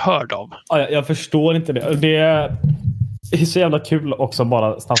unheard of. Ja, jag förstår inte det. Det är så jävla kul också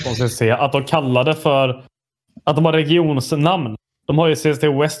bara snabbt om att se att de kallar det för att de har regionsnamn. De har ju CST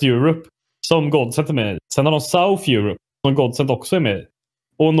West Europe som Godsent är med i. Sen har de South Europe som Godsent också är med i.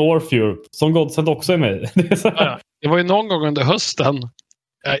 Och North Europe som Godsent också är med i. Det var ju någon gång under hösten,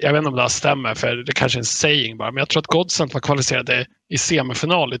 jag vet inte om det här stämmer för det kanske är en saying bara, men jag tror att Godsent var kvalificerade i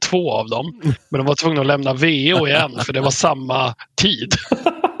semifinal i 2 av dem. Men de var tvungna att lämna VO igen för det var samma tid.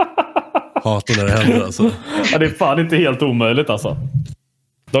 Hatar när det händer alltså. Ja, det är fan inte helt omöjligt alltså.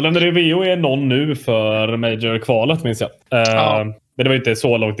 De lämnade ju VO i någon nu för Major-kvalet minns jag. Men det var inte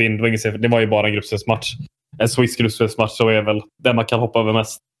så långt in. Det var ju bara en gruppspelsmatch. En Swiss gruppspelsmatch så är väl det man kan hoppa över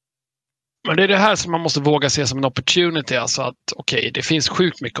mest. Men det är det här som man måste våga se som en opportunity. Alltså att okej, det finns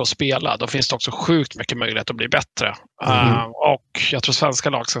sjukt mycket att spela. Då finns det också sjukt mycket möjlighet att bli bättre. Och jag tror svenska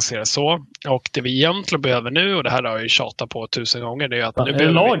lag ska se det så. Och det vi egentligen behöver nu, och det här har jag ju tjatat på 1000 gånger, det är att nu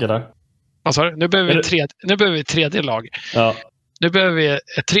behöver lag där. Alltså, nu behöver vi ett tredje lag. Ja. Nu behöver vi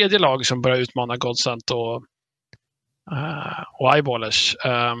ett tredje lag som börjar utmana Godsent och Eyeballers.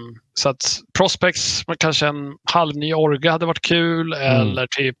 Så att Prospects, kanske en halvny Orga hade varit kul. Eller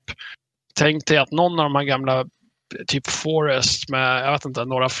typ, tänk dig att någon av de här gamla typ Forest med, jag vet inte,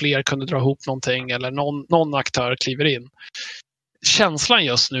 några fler kunde dra ihop någonting. Eller någon aktör kliver in. Känslan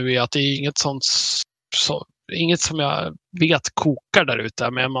just nu är att det är inget sånt inget som jag vet kokar där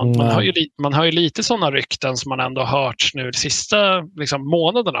ute, men man hör ju lite sådana rykten som man ändå har hört nu de sista liksom,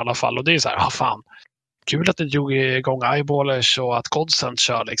 månaderna i alla fall, och det är så här, fan, kul att det drog igång Eyeballers och att Godsent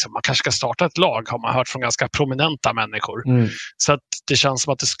kör liksom. Man kanske ska starta ett lag, har man hört från ganska prominenta människor. Så att det känns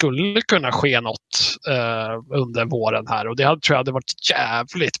som att det skulle kunna ske något under våren här, och det tror jag hade varit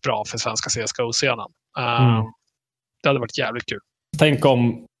jävligt bra för svenska CSGO-scenen. Det hade varit jävligt kul. Tänk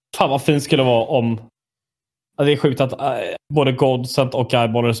om, fan vad fint skulle det vara om det är sjukt att både Godsent och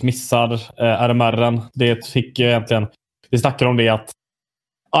Eyeballers missar RMR:en. Det tycker jag egentligen. Vi snackar om det att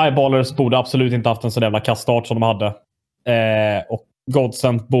Eyeballers borde absolut inte haft en så jävla kaststart som de hade. Och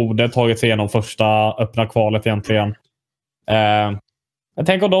Godsent borde tagit sig igenom första öppna kvalet egentligen. Jag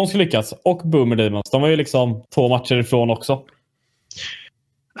tänker om de skulle lyckas. Och Boomer Demons. De var ju liksom 2 matcher ifrån också.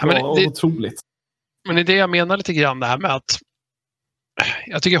 Ja, men det otroligt. Men det är det jag menar lite grann det här med att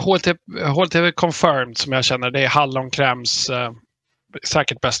jag tycker HLTV Confirmed, som jag känner, det är Hallonkräms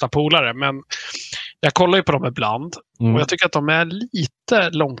säkert bästa polare, men jag kollar ju på dem ibland och jag tycker att de är lite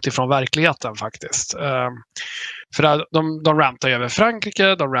långt ifrån verkligheten faktiskt. För de rantar över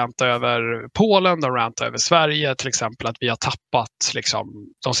Frankrike, de rantar över Polen, de rantar över Sverige till exempel, att vi har tappat liksom,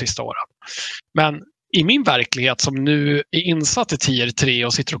 de sista åren. Men i min verklighet som nu är insatt i tier 3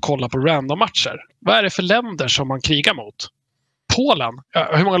 och sitter och kollar på random matcher, vad är det för länder som man krigar mot? Polen,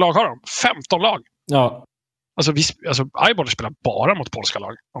 hur många lag har de? 15 lag. Ja. Alltså Eyeballers spelar bara mot polska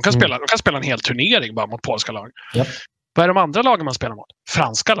lag. De kan spela en hel turnering bara mot polska lag. Yep. Vad är de andra lagen man spelar mot?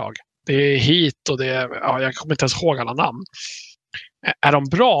 Franska lag. Det är hit och det är, jag kommer inte ens ihåg alla namn. Är de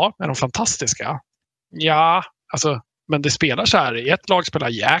bra? Är de fantastiska? Ja, alltså, men det spelar så här. I ett lag spelar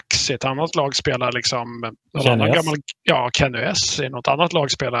Jax, i ett annat lag spelar liksom Kenny S, i något annat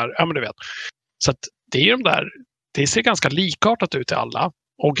lag spelar, ja men du vet. Så att det är de där, det ser ganska likartat ut i alla.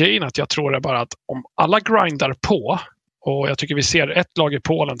 Och grejen är att jag tror det bara att om alla grindar på, och jag tycker vi ser ett lag i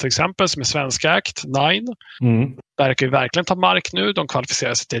Polen till exempel som är svenskägt, Nine. Där kan vi verkligen ta mark nu. De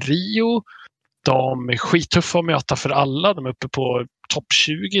kvalificerar sig till Rio. De är skittuffa att möta för alla. De är uppe på topp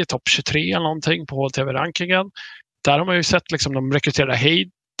 20, topp 23 eller någonting på HLTV-rankingen. Där har man ju sett liksom, de rekryterar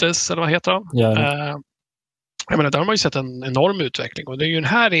Hades, eller vad heter de? Jag menar, där har man ju sett en enorm utveckling. Och det är ju den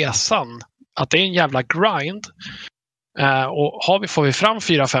här resan, att det är en jävla grind. Och får vi fram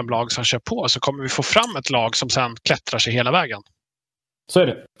 4-5 lag som kör på, så kommer vi få fram ett lag som sen klättrar sig hela vägen. Så är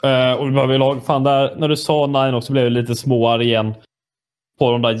det. Och vi behöver lag. Fan, där, när du sa Nine också blev det lite småare igen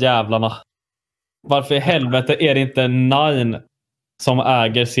på de där jävlarna. Varför i helvete är det inte Nine som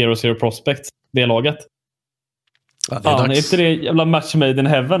äger 00 Prospects, det laget? Ja, det är fan, är inte det jävla match made in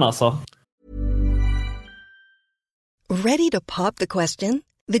heaven alltså? Ready to pop the question?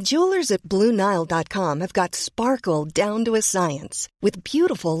 The jewelers at BlueNile.com have got sparkle down to a science with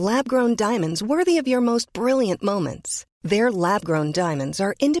beautiful lab-grown diamonds worthy of your most brilliant moments. Their lab-grown diamonds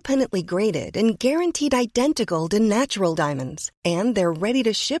are independently graded and guaranteed identical to natural diamonds, and they're ready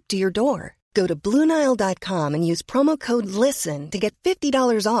to ship to your door. Go to BlueNile.com and use promo code LISTEN to get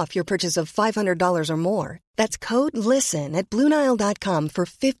 $50 off your purchase of $500 or more. That's code LISTEN at BlueNile.com for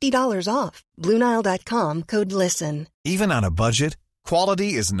 $50 off. BlueNile.com, code LISTEN. Even on a budget,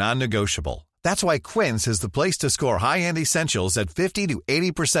 Quality is non-negotiable. That's why Quince is the place to score high-end essentials at 50 to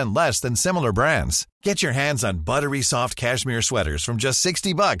 80% less than similar brands. Get your hands on buttery soft cashmere sweaters from just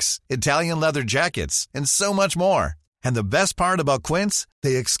 $60, Italian leather jackets, and so much more. And the best part about Quince,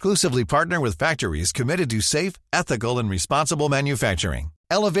 they exclusively partner with factories committed to safe, ethical, and responsible manufacturing.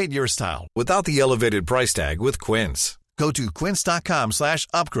 Elevate your style without the elevated price tag with Quince. Go to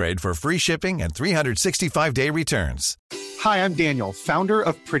quince.com/upgrade for free shipping and 365-day returns. Hi, I'm Daniel, founder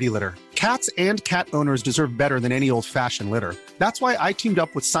of Pretty Litter. Cats and cat owners deserve better than any old-fashioned litter. That's why I teamed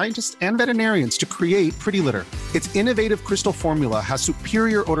up with scientists and veterinarians to create Pretty Litter. Its innovative crystal formula has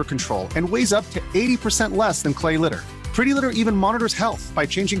superior odor control and weighs up to 80% less than clay litter. Pretty Litter even monitors health by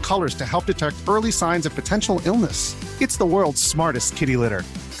changing colors to help detect early signs of potential illness. It's the world's smartest kitty litter.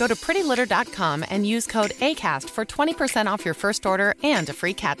 Go to prettylitter.com and use code ACAST for 20% off your first order and a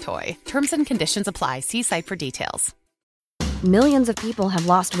free cat toy. Terms and conditions apply. See site for details. Millions of people have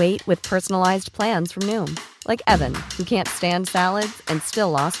lost weight with personalized plans from Noom. Like Evan, who can't stand salads and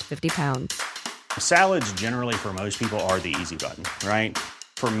still lost 50 pounds. Salads generally for most people are the easy button, right?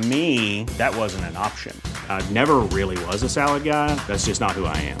 For me, that wasn't an option. I never really was a salad guy. That's just not who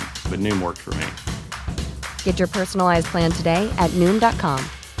I am. But Noom worked for me. Get your personalized plan today at Noom.com.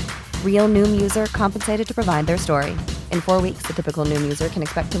 Real Noom user compensated to provide their story. In 4 weeks, the typical Noom user can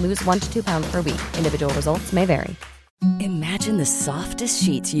expect to lose 1 to 2 pounds per week. Individual results may vary. Imagine the softest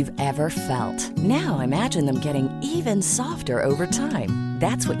sheets you've ever felt. Now imagine them getting even softer over time.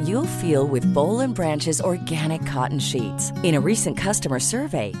 That's what you'll feel with Boll & Branch's organic cotton sheets. In a recent customer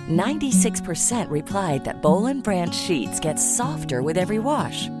survey, 96% replied that Boll & Branch sheets get softer with every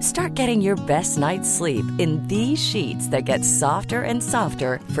wash. Start getting your best night's sleep in these sheets that get softer and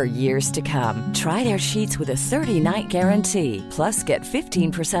softer for years to come. Try their sheets with a 30-night guarantee. Plus, get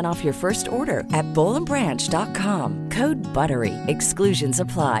 15% off your first order at bollandbranch.com. Code BUTTERY. Exclusions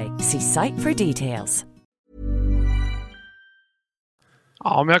apply. See site for details.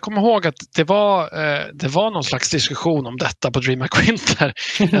 Ja, men jag kommer ihåg att det var någon slags diskussion om detta på DreamHack Winter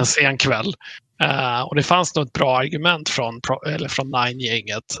en sen kväll. Och det fanns nog ett bra argument från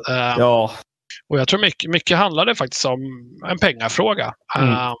Nine-gänget. Ja. Och jag tror mycket handlade faktiskt om en pengafråga.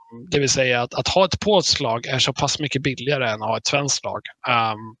 Det vill säga att ha ett påslag är så pass mycket billigare än att ha ett svenskt lag.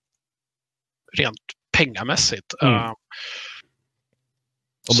 Rent pengamässigt.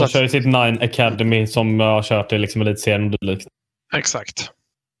 Och de kör ju sitt Nine Academy som har kört det liksom elitserien och dylikt. Exakt.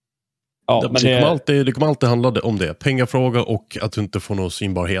 Ja, men det kommer alltid handla om det. Pengafråga och att du inte får någon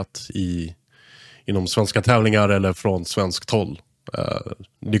synbarhet inom svenska tävlingar eller från svenskt håll.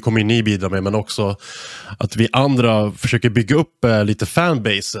 Det kommer ju ni bidra med, men också att vi andra försöker bygga upp lite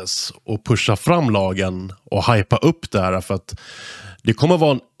fanbases och pusha fram lagen och hypa upp det här, för att det kommer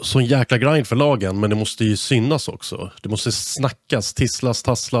vara en sån jäkla grind för lagen, men det måste ju synas också. Det måste snackas, tisslas,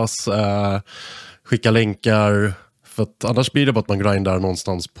 tasslas, skicka länkar. För att annars blir det bara att man grindar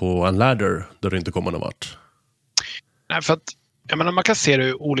någonstans på en ladder där det inte kommer någon vart. Nej, för att jag menar, man kan se det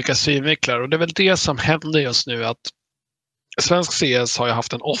ur olika synvinklar, och det är väl det som händer just nu, att svensk CS har ju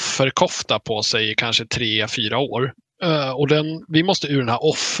haft en offerkofta på sig i kanske 3-4 år. Och vi måste ur den här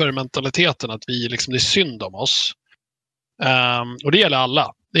offermentaliteten, att det är synd om oss. Och det gäller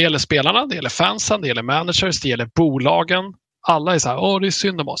alla. Det gäller spelarna, det gäller fansen, det gäller managers, det gäller bolagen. Alla är så här, det är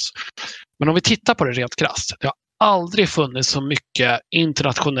synd om oss. Men om vi tittar på det rent krasst, det har aldrig funnits så mycket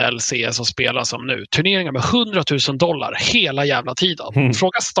internationell CS att spela som nu. Turneringar med $100,000 hela jävla tiden.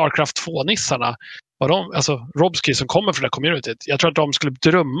 Fråga Starcraft 2-nissarna, Robski som kommer från det communityt. Jag tror att de skulle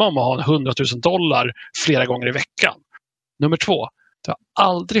drömma om att ha $100,000 flera gånger i veckan. Nummer 2. Det har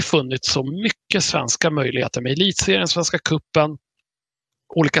aldrig funnits så mycket svenska möjligheter med elitserien, svenska kuppen,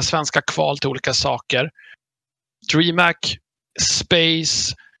 olika svenska kval till olika saker. DreamHack,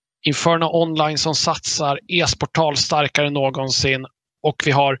 Space, Inferno Online som satsar, e-sportal starkare än någonsin, och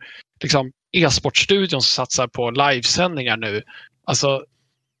vi har e-sportstudion som satsar på livesändningar nu. Alltså,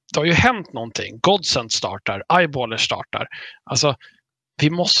 det har ju hänt någonting. Godsend startar, Eyeballer startar. Alltså, vi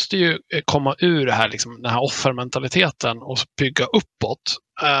måste ju komma ur det här, den här offermentaliteten och bygga uppåt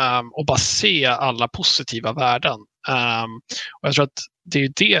och bara se alla positiva värden. Och jag tror att det är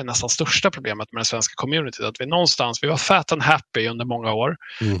det nästan största problemet med den svenska communityt, att vi var fat and happy under många år.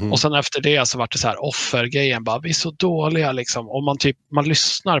 Och sen efter det så var det så här offergrejen, bara vi är så dåliga och man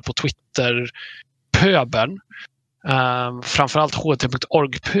lyssnar på Twitter-pöbeln, framförallt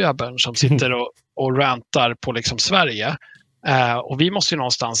ht.org-pöbeln som sitter och rantar på Sverige. Och vi måste ju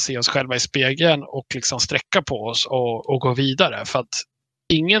någonstans se oss själva i spegeln och sträcka på oss och gå vidare, för att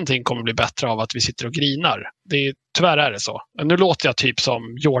ingenting kommer bli bättre av att vi sitter och grinar. Tyvärr är det så. Nu låter jag typ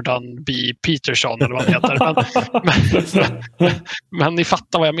som Jordan B. Peterson eller vad han heter. Men ni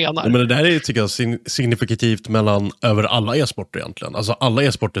fattar vad jag menar. Men det där är, tycker jag, signifikativt över alla e-sporter egentligen. Alltså alla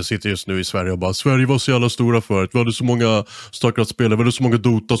e-sporter sitter just nu i Sverige och bara, Sverige var så jävla stora förut. Vi hade så många Starcraft-spelare, vi hade så många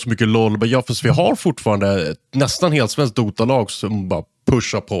Dota, så mycket LOL. Men ja, för vi har fortfarande ett nästan helt svenskt Dota-lag som bara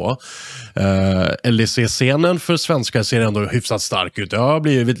pusha på. LEC-scenen för svenskar ser ändå hyfsat stark ut. Det har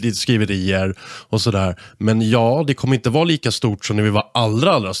blivit lite skriverier och sådär. Men ja, det kommer inte vara lika stort som när vi var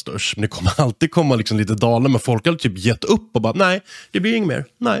allra störst. Men det kommer alltid komma liksom lite dalar. Men folk har typ gett upp och bara, nej, det blir inget mer.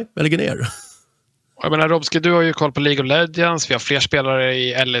 Nej, jag lägger ner. Jag menar, Robski, du har ju koll på League of Legends. Vi har fler spelare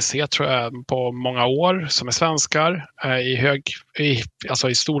i LEC tror jag på många år som är svenskar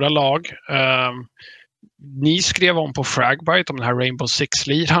i stora lag. Ni skrev om på Fragbite om den här Rainbow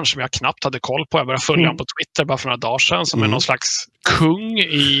Six-liran som jag knappt hade koll på. Jag började följa honom på Twitter bara för några dagar sedan som är någon slags kung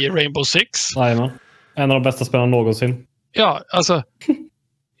i Rainbow Six. Jajamän. En av de bästa spelarna någonsin. Ja, alltså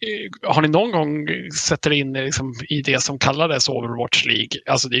har ni någon gång sett er in liksom, i det som kallades Overwatch League?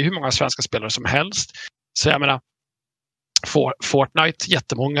 Alltså det är hur många svenska spelare som helst. Så jag menar, Fortnite,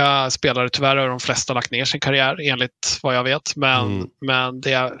 jättemånga spelare, tyvärr har de flesta lagt ner sin karriär enligt vad jag vet, men det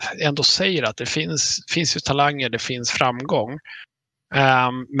jag ändå säger att det finns ju talanger, det finns framgång,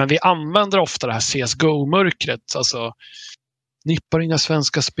 men vi använder ofta det här CSGO-mörkret, alltså nippar inga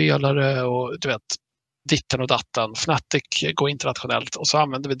svenska spelare och du vet, ditten och datten, Fnatic går internationellt och så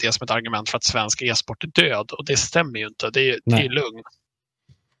använder vi det som ett argument för att svensk e-sport är död, och det stämmer ju inte, det är lugn.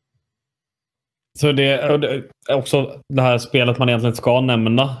 Så det är också det här spelet man egentligen ska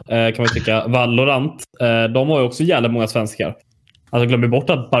nämna, kan man tycka. Valorant, de har ju också jävligt många svenskar. Alltså glömmer bort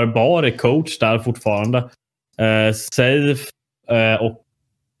att Barbar är coach där fortfarande. Safe och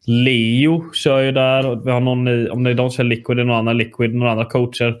Leo kör ju där. Och vi har någon om de kör Liquid, någon annan Liquid, några andra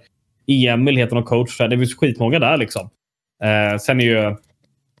coacher. Emil heter någon coach där. Det finns skitmånga där liksom. Sen är ju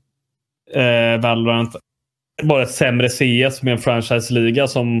Valorant bara ett sämre CS med en franchise-liga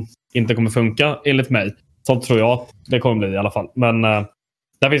som inte kommer funka enligt mig. Så tror jag det kommer bli i alla fall. Men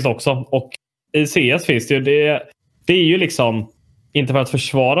där finns det också. Och i CS finns det ju det är ju liksom inte för att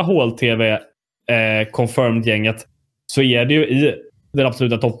försvara HLTV confirmed-gänget, så är det ju i det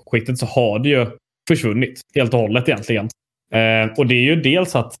absoluta toppskiktet så har det ju försvunnit helt och hållet egentligen. Och det är ju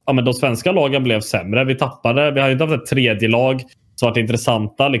dels att de svenska lagen blev sämre. Vi har ju inte haft ett tredje lag som varit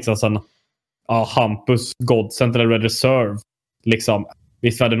intressanta liksom sen Hampus, Godsent eller Red Reserve liksom.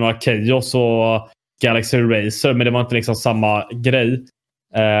 Visst var det några Chaos och Galaxy Racer, men det var inte liksom samma grej.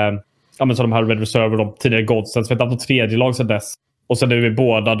 Så de här Red Reserve och de tidigare Godsent, så vi har inte haft något tredje lag sedan dess. Och sen är vi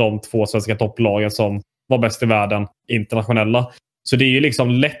båda de två svenska topplagen som var bäst i världen internationella. Så det är ju liksom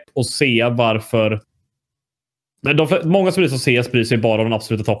lätt att se varför. Men många som bryr sig bara om den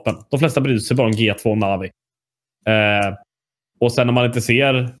absoluta toppen. De flesta bryr sig bara om G2 och Navi. Och sen när man inte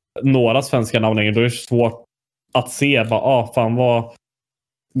ser några svenska namn längre, då är det svårt att se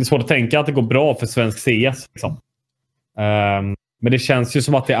det är svårt att tänka att det går bra för svensk CS liksom. Men det känns ju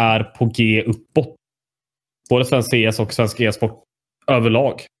som att det är på G uppåt. Både svensk CS och svensk e-sport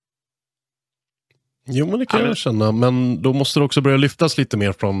överlag. Jo, men det kan jag känna. Men då måste det också börja lyftas lite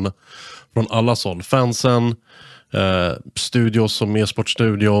mer från allas håll. Fansen, studios som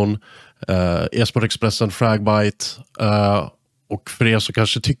e-sportstudion, e-sportexpressen, Fragbite, och för er som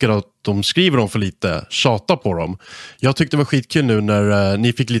kanske tycker att de skriver dem för lite, tjata på dem. Jag tyckte det var skitkul nu när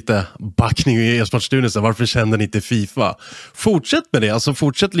ni fick lite backning i e-sportstudion. Varför kände ni inte FIFA? Fortsätt med det. Alltså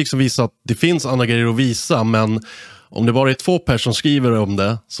fortsätt liksom visa att det finns andra grejer att visa. Men om det bara är 2 personer som skriver om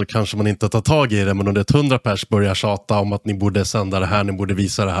det så kanske man inte tar tag i det. Men om det är 100 personer börjar tjata om att ni borde sända det här, ni borde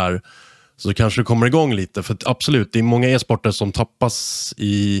visa det här, så kanske det kommer igång lite. För absolut, det är många e-sporter som tappas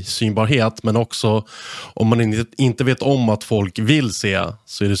i synbarhet. Men också om man inte vet om att folk vill se,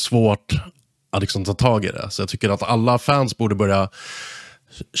 så är det svårt att liksom ta tag i det. Så jag tycker att alla fans borde börja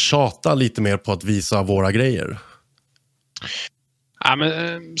tjata lite mer på att visa våra grejer. Ja, men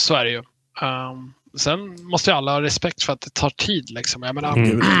så är det ju. Sen måste ju alla ha respekt för att det tar tid liksom. Jag menar,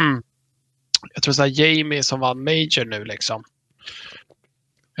 jag tror så här Jamie som var major nu liksom.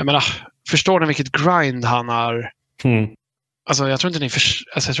 Jag menar, förstår ni vilket grind han har? Alltså jag tror inte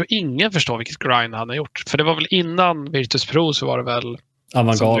jag tror ingen förstår vilket grind han har gjort. För det var väl innan Virtus Pro så var det väl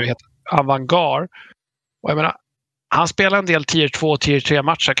Avantgarde. Och jag menar, han spelade en del tier 2 och tier 3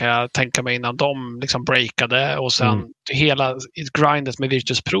 matcher kan jag tänka mig innan de liksom breakade. Och sen hela grindet med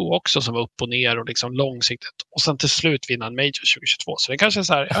Virtus Pro också som var upp och ner och liksom långsiktigt. Och sen till slut vinna en Major 2022. Så det kanske är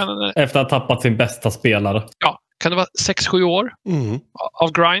så här... Efter att ha tappat sin bästa spelare. Ja, kan det vara 6-7 år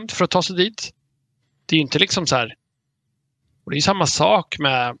av grind för att ta sig dit? Det är ju inte liksom så här... Och det är samma sak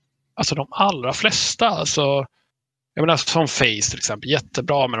med alltså, de allra flesta. Alltså, jag menar som Face till exempel,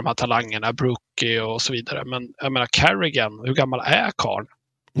 jättebra med de här talangerna, Brookie och så vidare. Men jag menar Carrigan, hur gammal är karln?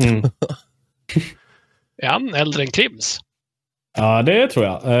 Är han äldre än Krims? Ja, det tror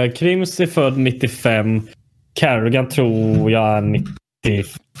jag. Krims är född 95. Carrigan tror jag är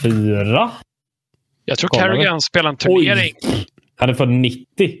 94. Jag tror Carrigan spelar en turnering. Oj. Han är född 90.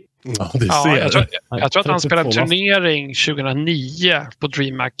 Ja, det ser. Jag tror att han spelade en turnering 2009 på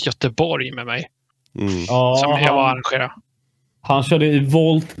DreamHack Göteborg med mig. Ja, som jag var arrangerad. Han körde i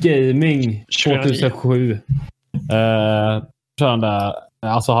Volt Gaming 2007.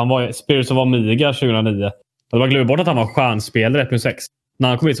 Alltså han var Spirits of Amiga 2009. Och man glömmer bort att han var stjärnspelare 1+6. När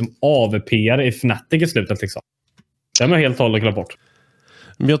han kom in som AVP-are i Fnatic i slutet liksom. Det har man helt hållet glömt bort.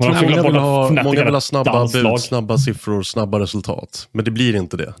 Men jag tror många vill ha snabba bud, snabba siffror, snabba resultat. Men det blir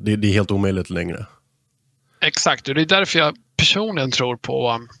inte det. Det är helt omöjligt längre. Exakt, och det är därför jag personligen tror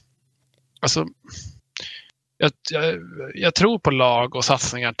på... Alltså, jag tror på lag och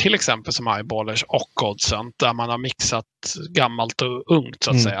satsningar, till exempel som Eyeballers och Godsent, där man har mixat gammalt och ungt,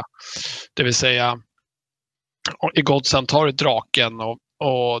 så att säga. Det vill säga, i Godsent har du Draken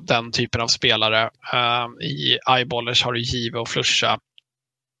och den typen av spelare. I Eyeballers har du Give och Flusha.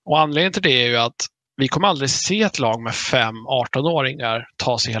 Och anledningen till det är ju att vi kommer aldrig se ett lag med 5 18-åringar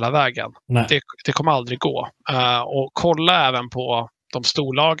ta sig hela vägen. Det kommer aldrig gå. Och kolla även på de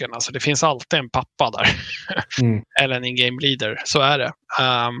storlagen. Alltså det finns alltid en pappa där. Eller en in-game leader. Så är det.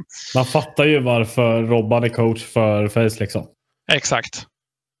 Man fattar ju varför Robban är coach för Face liksom. Exakt.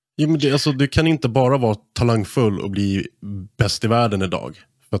 Ja, men du kan inte bara vara talangfull och bli bäst i världen idag.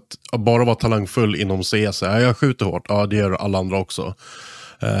 För att bara vara talangfull inom CS. Jag skjuter hårt. Ja, det gör alla andra också.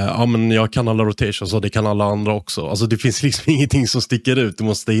 Ja, men jag kan alla rotations och det kan alla andra också. Alltså det finns liksom ingenting som sticker ut. Du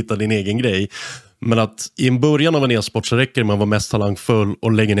måste hitta din egen grej. Men att i en början av en e-sport så räcker det med att vara mest talangfull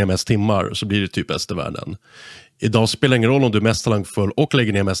och lägger ner mest timmar, så blir det typ bäst i världen. Idag spelar det ingen roll om du är mest talangfull och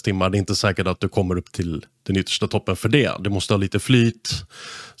lägger ner mest timmar. Det är inte säkert att du kommer upp till den yttersta toppen för det. Du måste ha lite flyt.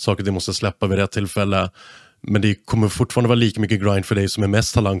 Saker du måste släppa vid rätt tillfälle. Men det kommer fortfarande vara lika mycket grind för dig som är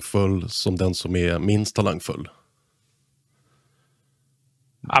mest talangfull som den som är minst talangfull.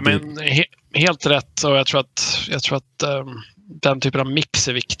 Ja, men helt rätt, och jag tror att den typen av mix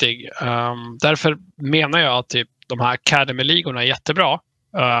är viktig. Därför menar jag att typ, de här Academy-ligorna är jättebra,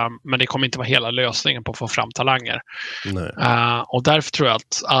 men det kommer inte vara hela lösningen på att få fram talanger. Och därför tror jag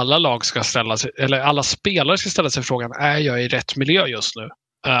att alla lag ska ställa sig, eller alla spelare ska ställa sig frågan, är jag i rätt miljö just nu?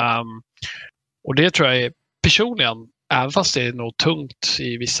 Och det tror jag är personligen, även fast det är nog tungt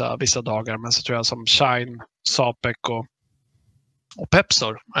i vissa dagar, men så tror jag som Shine, Sapek och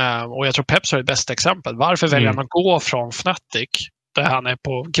Pepsor. Och jag tror Pepsor är det bästa exempel. Varför väljer han att gå från Fnatic, där han är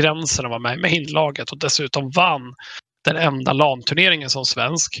på gränsen att vara med i mainlaget och dessutom vann den enda LAN-turneringen som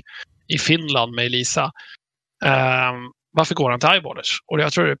svensk i Finland med Elisa. Varför går han till Eyeballers? Och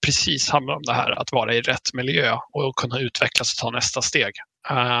jag tror det precis handlar om det här, att vara i rätt miljö och kunna utvecklas och ta nästa steg.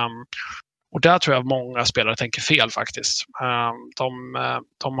 Och där tror jag många spelare tänker fel faktiskt.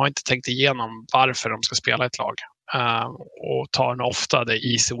 De har inte tänkt igenom varför de ska spela ett lag. Och tar ofta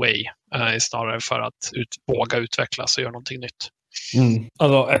the easy way snarare för att våga utvecklas och göra någonting nytt.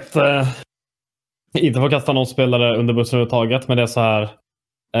 Alltså inte för att kasta någon spelare under bussen överhuvudtaget, men det är så här,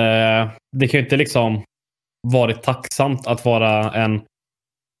 det kan ju inte liksom varit tacksamt att vara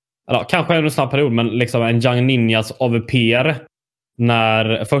kanske en snabb period, men liksom en Young Ninjas AVP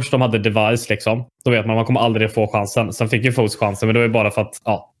när först de hade Device liksom, då vet man kommer aldrig få chansen. Sen fick ju Foes chansen, men det var ju bara för att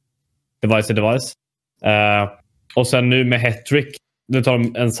Device är Device. Och sen nu med Hattrick, nu tar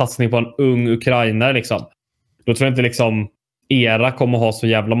de en satsning på en ung ukrainare liksom. Då tror jag inte liksom Era kommer ha så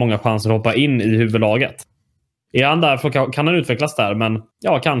jävla många chanser att hoppa in i huvudlaget. Är han där kan han utvecklas där, men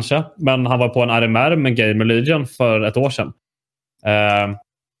ja, kanske. Men han var på en RMR med Gamer Legion för ett år sedan.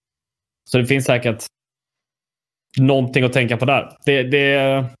 Så det finns säkert någonting att tänka på där.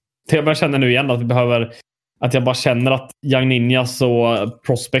 Det jag bara känner nu igen, att vi behöver, att jag bara känner att Young Ninjas och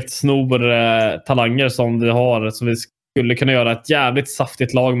Prospect snor talanger som vi har, som vi skulle kunna göra ett jävligt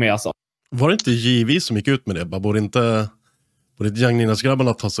saftigt lag med alltså. Var det inte JV som gick ut med det? Borde inte Young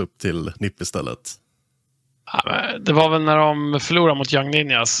Ninjas-grabbarna tas upp till NIP istället? Ja, det var väl när de förlorade mot Young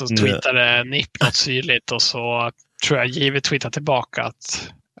Ninjas så tweetade NIP något syrligt, och så tror jag JV tweetade tillbaka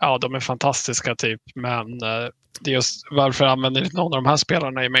att de är fantastiska typ, men det är just varför använder inte någon av de här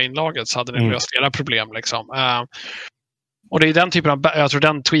spelarna i mainlaget, så hade ni löst era problem liksom. Och det är den typen av, jag tror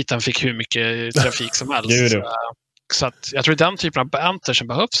den tweeten fick hur mycket trafik som helst. Så att jag tror den typen av banter som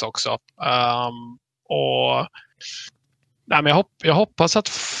behövs också. Och nej, men jag hoppas att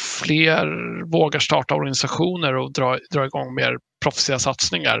fler vågar starta organisationer och dra igång mer proffsiga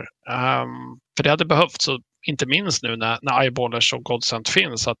satsningar. För det hade behövts, så inte minst nu när Eyeballers och Godsent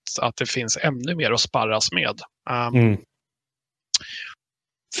finns, att det finns ännu mer att sparras med.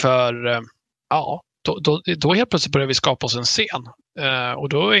 För då helt plötsligt börjar vi skapa oss en scen. Och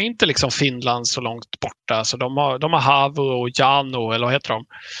då är inte liksom Finland så långt borta. Så de har Havu och Jano, eller vad heter de?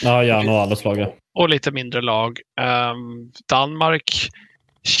 Ja, Jano och alla slag. Och lite mindre lag. Danmark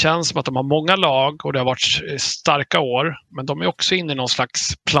känns som att de har många lag och det har varit starka år. Men de är också inne i någon slags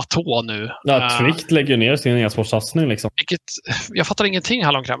platå nu. Ja, Trikt lägger ner sin e-sportsatsning liksom. Jag fattar ingenting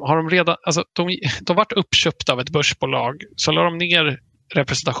här långt fram. Har de redan, alltså, de varit uppköpta av ett börsbolag. Så la de ner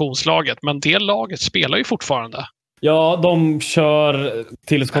representationslaget. Men det laget spelar ju fortfarande. Ja, de kör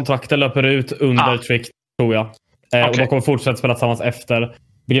tills kontrakten löper ut under Trikt, tror jag. Och de kommer fortsätta spela tillsammans efter.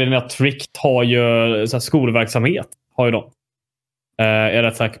 Grejen är att Trikt har ju så här, skolverksamhet. Har ju de. Är jag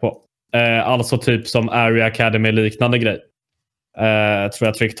rätt säker på. Alltså typ som Area Academy liknande grej. Tror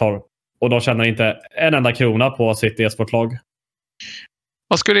jag Trikt har. Och de tjänar inte en enda krona på sitt e-sportlag.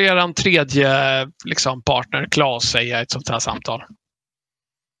 Vad skulle er tredje liksom, partner, Claes, säga i ett sånt här samtal?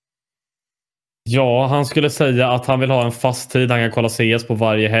 Ja, han skulle säga att han vill ha en fast tid. Han kan kolla CS på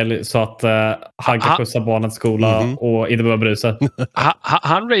varje helg så att han kan skjutsa barnet till skola och inte behöva bry sig.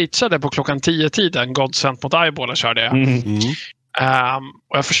 Han rageade på 10:00-tiden Godsent mot Eyeball körde jag.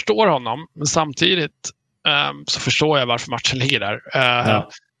 Och jag förstår honom, men samtidigt så förstår jag varför matchen ligger där.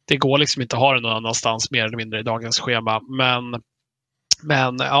 Det går liksom inte att ha det någon annanstans mer eller mindre i dagens schema.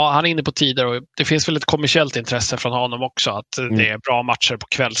 Men ja, han är inne på tider och det finns väl ett kommersiellt intresse från honom också att det är bra matcher på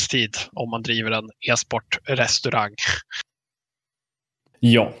kvällstid om man driver en e-sportrestaurang.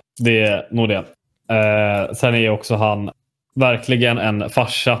 Ja, det är nog det. Sen är också han verkligen en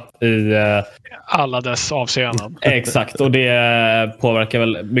farsa i alla dess avseenden. Exakt, och det påverkar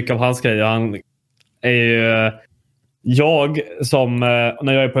väl mycket av hans grejer. Han är ju... Jag som,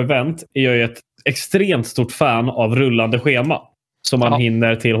 när jag är på event, är jag ett extremt stort fan av rullande schema. Så man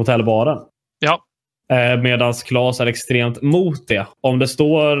hinner till hotellbaren. Ja. Medan Claes är extremt mot det. Om det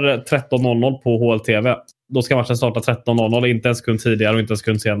står 13.00 på HLTV, då ska matchen starta 13.00, inte en sekund tidigare och inte en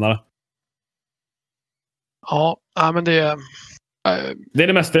sekund senare. Ja, men det är... Det är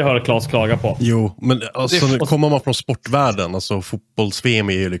det mesta jag hör Claes klaga på. Jo, men alltså, kommer man från sportvärlden, alltså fotbolls-VM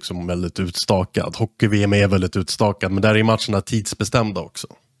är ju liksom väldigt utstakad. Hockey-VM är väldigt utstakad, men där är matcherna tidsbestämda också.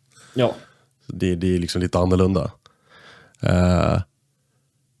 Ja. Det är liksom lite annorlunda.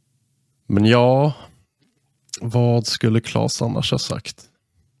 Men ja, vad skulle Claes annars ha sagt?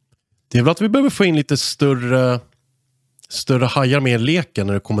 Det är väl att vi behöver få in lite större hajar med i leken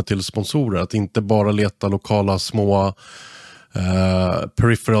när det kommer till sponsorer. Att inte bara leta lokala små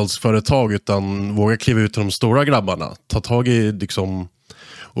peripherals-företag utan våga kliva ut till de stora grabbarna. Ta tag i liksom,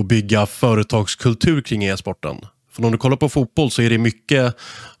 och bygga företagskultur kring e-sporten. För om du kollar på fotboll så är det mycket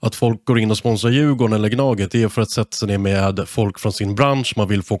att folk går in och sponsrar Djurgården eller Gnaget. Det är för att sätta sig ner med folk från sin bransch man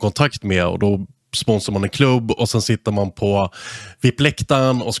vill få kontakt med. Och då sponsrar man en klubb och sen sitter man på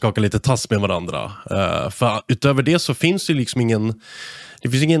VIP-läktaren och skakar lite tass med varandra. För utöver det så finns det liksom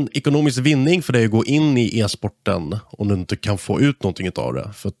ingen ekonomisk vinning för dig att gå in i e-sporten om du inte kan få ut någonting av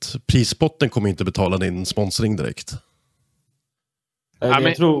det. För att prispotten kommer inte betala din sponsring direkt.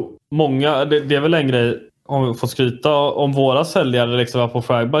 Jag tror många, det är väl en grej om vi får skryta om våra säljare liksom på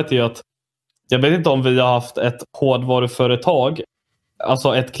Fragbite är att jag vet inte om vi har haft ett hårdvaruföretag,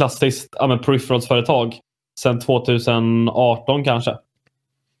 alltså ett klassiskt peripherals-företag sedan 2018 kanske.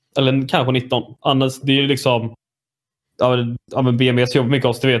 Eller kanske 19. Annars det är ju liksom BMS jobbar mycket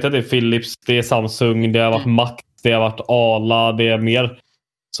oss. Det vet jag, det är Philips, det är Samsung, det har varit Max, det har varit Ala, det är mer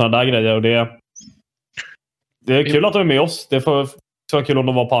sådana där grejer och det är kul att de är med oss. Det får vara kul om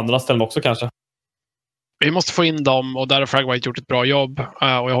de var på andra ställen också kanske. Vi måste få in dem och där har Fragbite gjort ett bra jobb.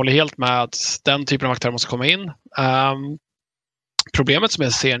 Och jag håller helt med att den typen av aktörer måste komma in. Problemet som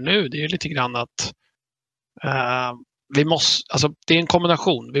jag ser nu det är lite grann att vi måste, alltså det är en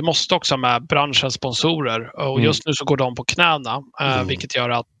kombination. Vi måste också ha med branschens sponsorer och just nu så går de på knäna. Vilket gör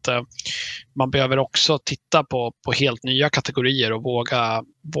att man behöver också titta på helt nya kategorier och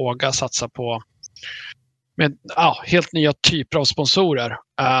våga satsa på med helt nya typer av sponsorer.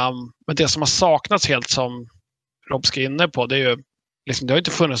 Men det som har saknats helt som Rob ska inne på det är ju liksom, det har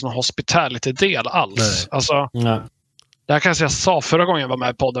inte funnits någon hospitality-del alls. Alltså, det här kanske jag sa förra gången jag var med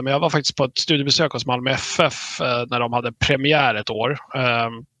i podden, men jag var faktiskt på ett studiebesök hos Malmö FF när de hade premiär ett år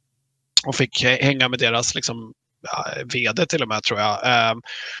och fick hänga med deras liksom, vd till och med tror jag.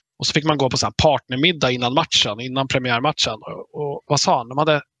 Och så fick man gå på så här partnermiddag innan premiärmatchen. Och vad sa han? De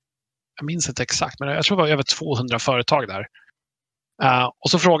hade, jag minns inte exakt, men jag tror det var över 200 företag där.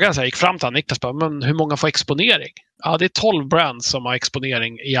 Och så frågade jag, gick fram till Niklas, men hur många får exponering? Ja, det är 12 brands som har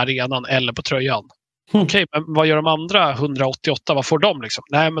exponering i arenan eller på tröjan. Okej, men vad gör de andra 188? Vad får de liksom?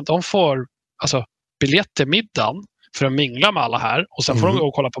 Nej, men de får alltså biljett till middagen för att mingla med alla här. Och sen får de gå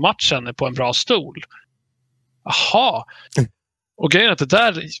och kolla på matchen på en bra stol. Jaha. Och grejen är att det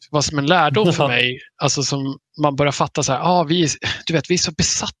där var som en lärdom för mig. Alltså som man börjar fatta så här. Vi är så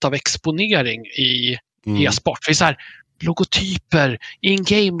besatta av exponering i e-sport. Vi är så här, logotyper,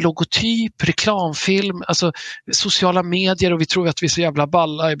 in-game-logotyp, reklamfilm, alltså sociala medier, och vi tror att vi är så jävla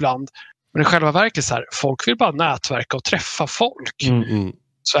balla ibland. Men i själva verket så här, folk vill bara nätverka och träffa folk.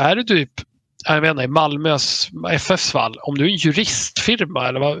 Så är det typ, jag vet inte, i Malmös FFs fall, om du är en juristfirma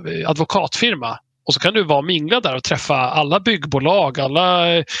eller advokatfirma, och så kan du vara mingla där och träffa alla byggbolag,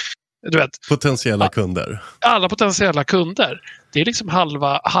 alla potentiella kunder. Alla potentiella kunder. Det är liksom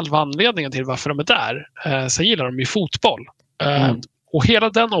halva anledningen till varför de är där. Sen gillar de ju fotboll. Och hela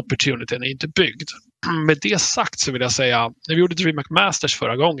den opportunityn är inte byggd. Med det sagt så vill jag säga, när vi gjorde DreamHack Masters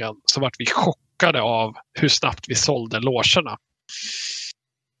förra gången så vart vi chockade av hur snabbt vi sålde logerna.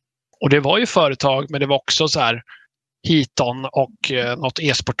 Och det var ju företag, men det var också så här Hiton och något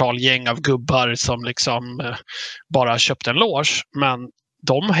e-sportalgäng av gubbar som liksom bara köpte en loge. Men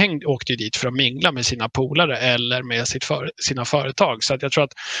de åkte dit för att mingla med sina polare eller med sina företag. Så att jag tror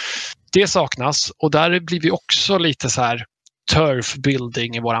att det saknas. Och där blir vi också lite så här turf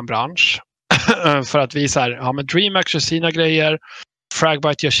building i våran bransch. För att vi så här, men DreamHack gör sina grejer,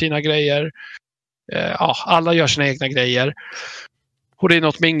 Fragbite gör sina grejer. Alla gör sina egna grejer. Och det är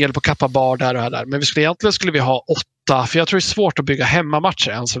något mingel på Kappa Bar där och där. Men egentligen skulle vi ha 8, för jag tror det är svårt att bygga hemmamatcher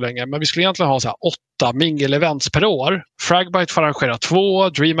än så länge. Men vi skulle egentligen ha så här 8 mingel-events per år. Fragbite får arrangera 2,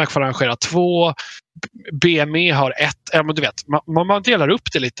 DreamHack får arrangera 2, BME har 1. Men du vet, man delar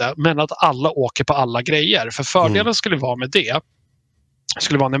upp det lite, men att alla åker på alla grejer. För fördelen skulle vara med det,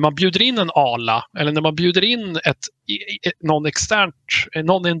 skulle vara när man bjuder in en ALA eller när man bjuder in någon externt,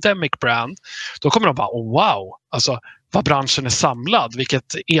 non-endemic brand, då kommer de bara, wow, alltså vad branschen är samlad,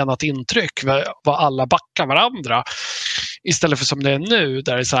 vilket enat intryck, vad alla backar varandra. Istället för som det är nu,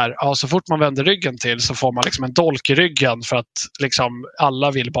 där det är så här, så fort man vänder ryggen till så får man liksom en dolk i ryggen för att liksom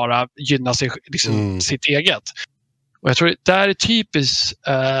alla vill bara gynna sig, liksom, sitt eget. Och jag tror det är typiskt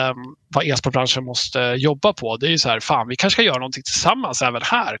vad e-sportbranschen måste jobba på. Det är ju så här, fan, vi kanske ska göra någonting tillsammans även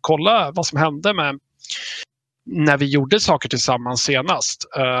här. Kolla vad som hände med när vi gjorde saker tillsammans senast.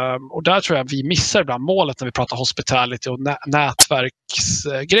 Och där tror jag vi missar ibland målet när vi pratar hospitality och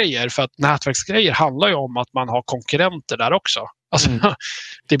nätverksgrejer. För att nätverksgrejer handlar ju om att man har konkurrenter där också. Alltså,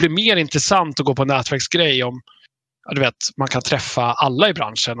 det blir mer intressant att gå på nätverksgrej om man kan träffa alla i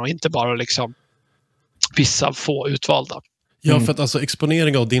branschen och inte bara liksom vissa få utvalda. Ja, för att alltså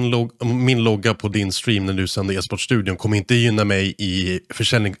exponering av min logga på din stream när du sänder e-sportstudion kommer inte gynna mig i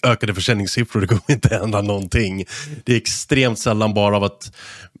ökade försäljningssiffror. Det kommer inte hända någonting. Det är extremt sällan bara av att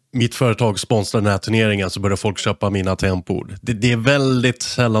mitt företag sponsrar den här turneringen så börjar folk köpa mina tempor. Det är väldigt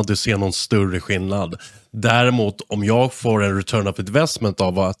sällan du ser någon större skillnad. Däremot om jag får en return of investment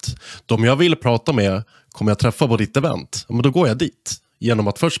av att de jag vill prata med kommer jag träffa på ditt event, men då går jag dit genom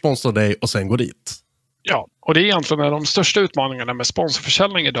att först sponsra dig och sen gå dit. Ja, och det är egentligen de största utmaningarna med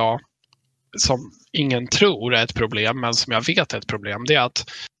sponsorförsäljning idag, som ingen tror är ett problem, men som jag vet är ett problem. Det är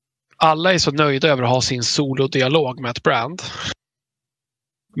att alla är så nöjda över att ha sin solodialog med ett brand.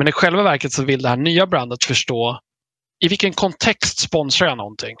 Men i själva verket så vill det här nya brandet förstå i vilken kontext sponsrar jag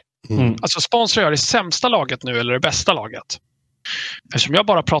någonting. Alltså sponsrar jag det sämsta laget nu eller det bästa laget? Eftersom jag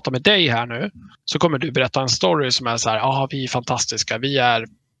bara pratar med dig här nu så kommer du berätta en story som är så här, vi är fantastiska, vi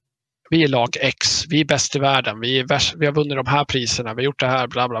är lag X, vi är bäst i världen, vi har vunnit de här priserna, vi har gjort det här,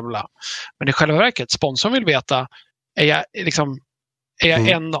 bla bla bla. Men i själva verket, sponsorn vill veta, är jag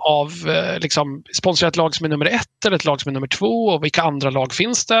en av, sponsrar ett lag som är nummer 1 eller ett lag som är nummer 2, och vilka andra lag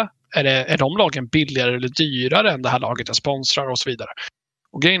finns det? Är de lagen billigare eller dyrare än det här laget jag sponsrar och så vidare.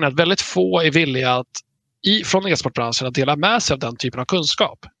 Och grejen är att väldigt få är villiga att från e-sportbranschen att dela med sig av den typen av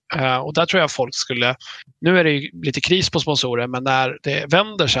kunskap. Och där tror jag folk skulle, nu är det ju lite kris på sponsorer, men när det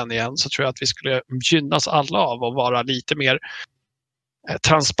vänder sen igen så tror jag att vi skulle gynnas alla av att vara lite mer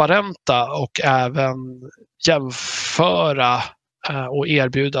transparenta och även jämföra och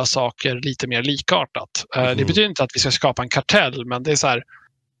erbjuda saker lite mer likartat. Det betyder inte att vi ska skapa en kartell, men det är så här,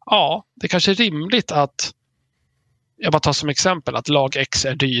 det kanske är rimligt att, jag bara tar som exempel att lag X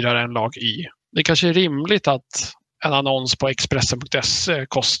är dyrare än lag Y. Det kanske är rimligt att en annons på Expressen.se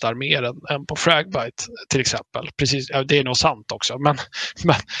kostar mer än på Fragbite till exempel. Precis, det är nog sant också. Men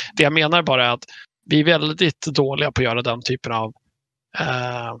det jag menar bara är att vi är väldigt dåliga på att göra den typen av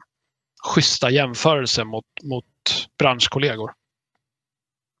schyssta jämförelser mot branschkollegor.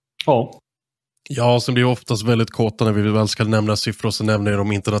 Ja. Ja, som blir oftast väldigt kåta när vi väl ska nämna siffror, så nämner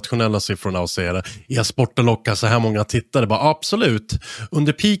de internationella siffrorna och säger det. E-sporten lockar så här många tittare. Bara, absolut.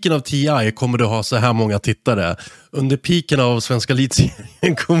 Under piken av TI kommer du ha så här många tittare. Under piken av Svenska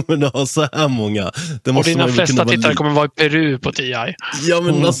Elitserien kommer du ha så här många. Det och dina flesta tittare kommer vara i Peru på TI. Ja,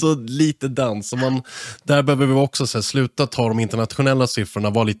 men alltså lite dans. Där behöver vi också så här, sluta ta de internationella siffrorna,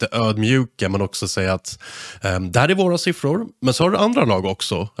 vara lite ödmjuka, men också säga att där är våra siffror. Men så har du andra lag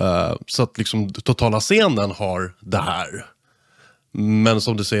också. Så att liksom totala scenen har det här. Men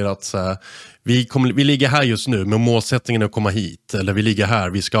som du säger att vi ligger här just nu, men målsättningen är att komma hit. Eller vi ligger här,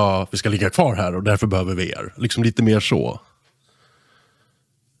 vi ska ligga kvar här och därför behöver vi er. Liksom lite mer så.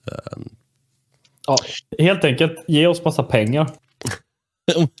 Ja, helt enkelt, ge oss massa pengar.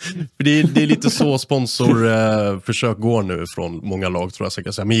 det är lite så sponsorförsök går nu från många lag, tror jag. Så jag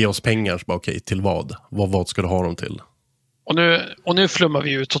kan säga. Men ge oss pengar, så bara okej, till vad? Vad ska du ha dem till? Och nu flummar vi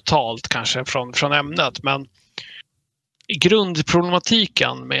ju totalt kanske från ämnet, men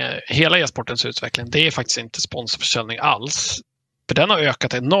grundproblematiken med hela e-sportens utveckling, det är faktiskt inte sponsorförsäljning alls. För den har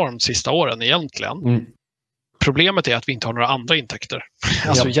ökat enormt sista åren egentligen. Problemet är att vi inte har några andra intäkter.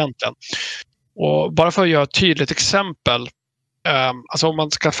 Alltså egentligen. Och bara för att göra ett tydligt exempel, alltså om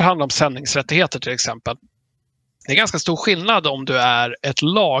man ska förhandla om sändningsrättigheter till exempel. Det är ganska stor skillnad om du är ett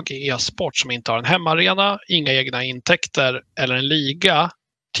lag i e-sport som inte har en hemmaarena, inga egna intäkter, eller en liga,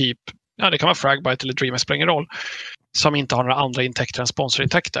 typ, det kan vara Fragbite eller Dreamhack, spelar ingen roll, som inte har några andra intäkter än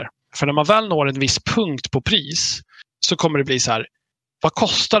sponsorintäkter. För när man väl når en viss punkt på pris så kommer det bli så här, vad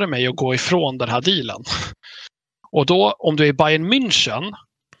kostar det mig att gå ifrån den här dealen? Och då, om du är Bayern München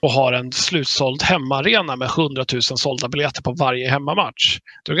och har en slutsåld hemmaarena med 100 000 sålda biljetter på varje hemmamatch,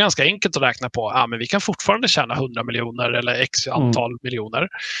 då är det ganska enkelt att räkna på men vi kan fortfarande tjäna 100 miljoner eller x antal miljoner.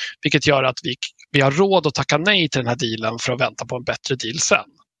 Vilket gör att vi har råd att tacka nej till den här dealen för att vänta på en bättre deal sen.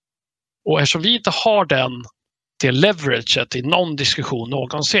 Och eftersom vi inte har det leveraget i någon diskussion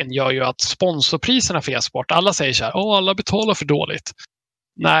någonsin, gör ju att sponsorpriserna för e-sport, alla säger så här, alla betalar för dåligt.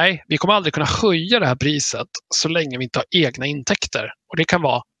 Nej, vi kommer aldrig kunna höja det här priset så länge vi inte har egna intäkter. Och det kan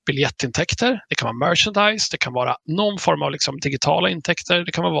vara biljettintäkter, det kan vara merchandise, det kan vara någon form av liksom digitala intäkter,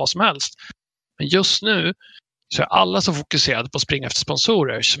 det kan vara vad som helst. Men just nu så är alla så fokuserade på att springa efter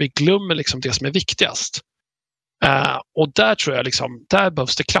sponsorer så vi glömmer liksom det som är viktigast. Och där tror jag där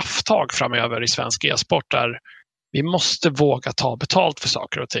behövs det krafttag framöver i svensk e-sport, där vi måste våga ta betalt för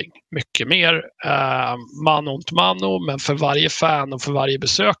saker och ting. Mycket mer mano till mano, men för varje fan och för varje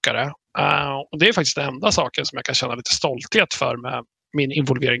besökare. Och det är faktiskt den enda saken som jag kan känna lite stolthet för med min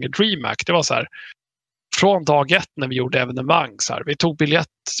involvering i DreamHack. Det var så här, från dag ett när vi gjorde evenemang, så här, vi tog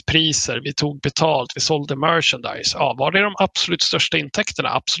biljettpriser, vi tog betalt, vi sålde merchandise. Var det de absolut största intäkterna?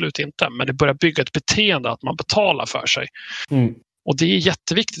 Absolut inte. Men det börjar bygga ett beteende att man betalar för sig. Och det är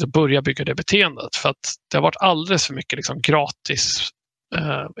jätteviktigt att börja bygga det beteendet, för att det har varit alldeles för mycket liksom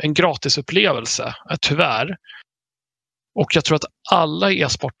en gratisupplevelse, tyvärr. Och jag tror att alla i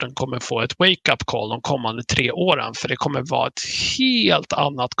e-sporten kommer få ett wake-up call de kommande 3 åren, för det kommer vara ett helt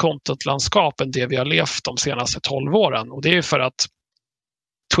annat contentlandskap än det vi har levt de senaste 12 åren. Och det är för att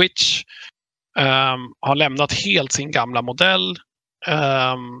Twitch har lämnat helt sin gamla modell.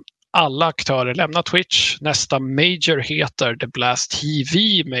 Alla aktörer lämnar Twitch. Nästa major heter The Blast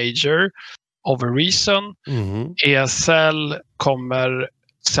TV Major of a reason. ESL kommer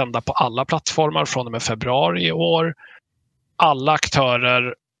sända på alla plattformar från och med februari i år. Alla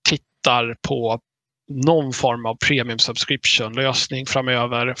aktörer tittar på någon form av premium subscription-lösning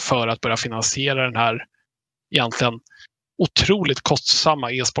framöver för att börja finansiera den här egentligen otroligt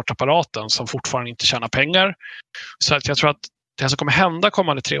kostsamma e-sportapparaten som fortfarande inte tjänar pengar. Så att jag tror att det som kommer hända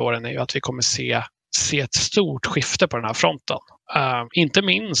kommande 3 åren är ju att vi kommer se ett stort skifte på den här fronten. Inte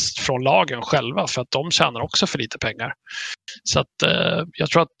minst från lagen själva, för att de tjänar också för lite pengar. Så att jag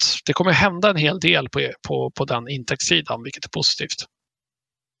tror att det kommer hända en hel del på den intäktssidan, vilket är positivt.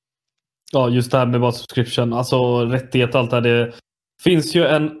 Ja, just det här med bara subscription, alltså rättighet, allt det här. Det finns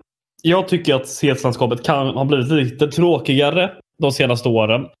ju jag tycker att CS-landskapet har blivit lite tråkigare de senaste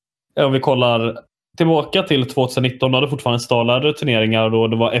åren. Om vi kollar tillbaka till 2019, då hade fortfarande stalade turneringar, då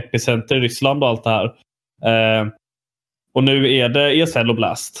det var Epicenter i Ryssland och allt det här. Och nu är det ESL och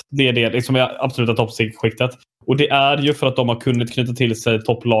Blast. Det är det liksom absoluta toppskiktet. Och det är ju för att de har kunnat knyta till sig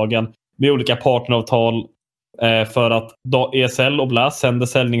topplagen med olika partneravtal, för att ESL och Blast sänder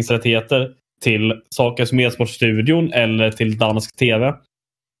säljningsrättigheter till saker som e-sportstudion eller till dansk tv.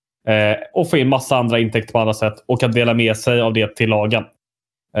 Och få in massa andra intäkter på andra sätt och kan dela med sig av det till lagen.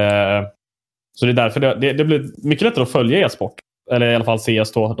 Så det är därför det blir mycket lättare att följa e-sport. Eller i alla fall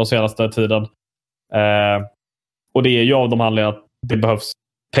CS då, de senaste tiden. Och det är ju av de handlingarna att det behövs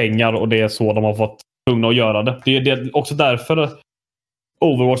pengar och det är så de har fått tvungna att göra det. Det är också därför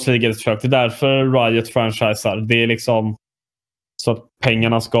Overwatch League är ett försök. Det är därför Riot franchisar. Det är liksom så att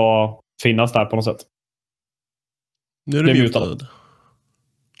pengarna ska finnas där på något sätt. Nu är det mutad.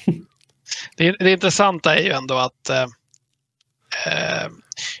 Det intressanta är ju ändå att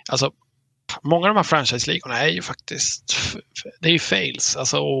alltså många av de här franchise-ligorna är ju faktiskt det är ju fails.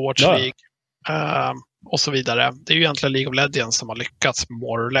 Alltså Overwatch League och så vidare. Det är ju egentligen League of Legends som har lyckats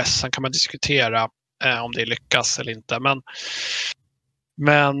more or less. Sen kan man diskutera om det lyckas eller inte.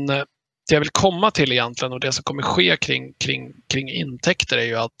 Men det jag vill komma till egentligen och det som kommer ske kring intäkter är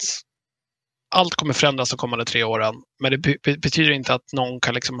ju att allt kommer förändras de kommande 3 åren. Men det betyder inte att någon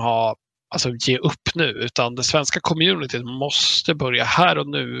kan liksom ge upp nu. Utan det svenska communityt måste börja här och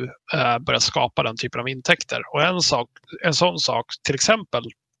nu börja skapa den typen av intäkter. Och en sån sak till exempel,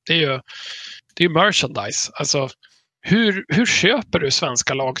 det är ju merchandise. Alltså hur köper du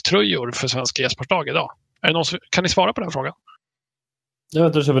svenska lagtröjor för svenska e-sportlag idag? Kan ni svara på den frågan? Jag vet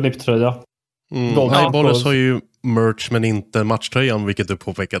att du köper NIP-tröja. Highballers har ju merch men inte matchtröjan, vilket du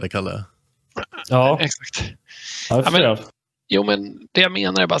påpekade, Kalle. Ja, exakt. Men det jag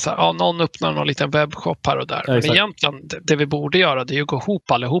menar är bara så här, någon öppnar någon liten webbshop här och där. Ja, men egentligen, det vi borde göra, det är att gå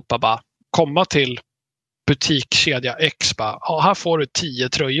ihop allihopa, bara komma till butikkedja X, här får du 10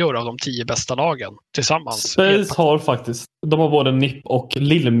 tröjor av de 10 bästa lagen tillsammans. Space har faktiskt, de har både NIP och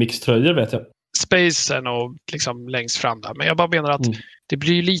Lillmix-tröjor, vet jag. Space är nog liksom längst fram där. Men jag bara menar att det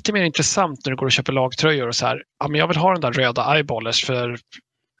blir lite mer intressant när du går och köper lagtröjor och så här, men jag vill ha den där röda eyeballers för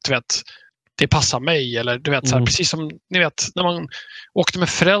du vet, det passar mig, eller du vet så här, precis som ni vet när man åkte med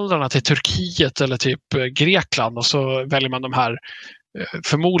föräldrarna till Turkiet eller typ Grekland och så väljer man de här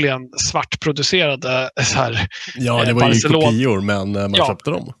förmodligen svartproducerade så här, det var ju kopior, men man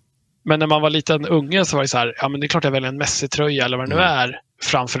köpte dem. Men när man var liten unge så var det så här, men det är klart jag väljer en Messi-tröja eller vad det nu är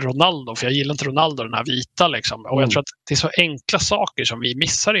framför Ronaldo, för jag gillar inte Ronaldo, den här vita liksom. Och jag tror att det är så enkla saker som vi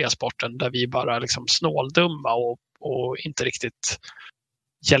missar i e-sporten, där vi bara liksom snåldumma och inte riktigt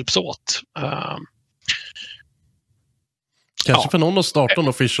hjälps åt. Kanske för någon att starta en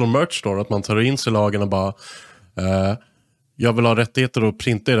official merch store, att man tar in sig lagen och bara jag vill ha rättigheter att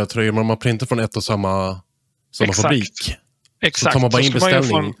printa era tröjor, men man printar från ett och samma fabrik. Exakt. Så tar man bara in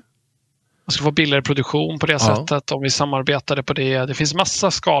beställning. Man ska få billigare produktion på det sättet om vi samarbetade på det. Det finns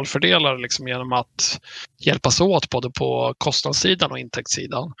massa skalfördelar liksom genom att hjälpas åt både på kostnadssidan och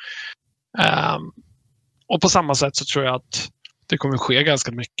intäktssidan. Och på samma sätt så tror jag att det kommer ske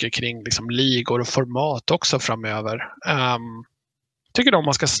ganska mycket kring liksom ligor och format också framöver. Tycker de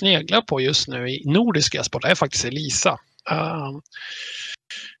man ska snegla på just nu i nordisk e-sport är faktiskt Elisa.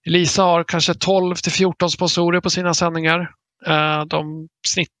 Elisa har kanske 12-14 sponsorer på sina sändningar. De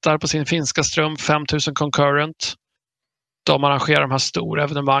snittar på sin finska ström 5000 concurrent. De arrangerar de här stora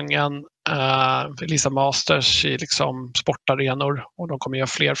evenemangen. Elisa Masters i liksom sportarenor, och de kommer göra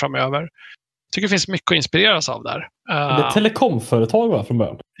fler framöver. Jag tycker det finns mycket att inspireras av där. Det är ett telekomföretag, va, från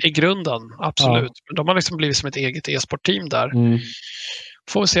början? I grunden, absolut. Men de har liksom blivit som ett eget e-sportteam där.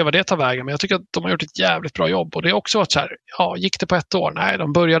 Får vi se vad det tar vägen. Men jag tycker att de har gjort ett jävligt bra jobb. Och det är också att så här, gick det på 1 år? Nej,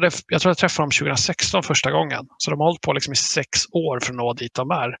 de började, jag tror jag träffade dem 2016 första gången. Så de har hållit på liksom i 6 år för att nå dit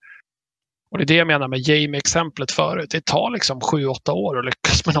de är. Och det är det jag menar med Jamie-exemplet förut. Det tar liksom 7-8 år att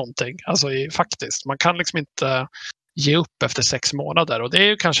lyckas med någonting. Alltså faktiskt. Man kan liksom inte ge upp efter 6 månader. Och det är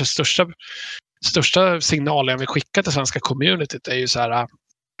ju kanske största signalen vi skickar till svenska communityt är ju så här,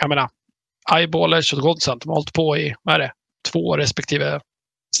 jag menar, Eyeballers och Godsent, de har hållit på i, 2 respektive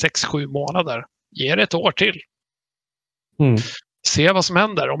 6-7 månader. Ge det 1 år till. Se vad som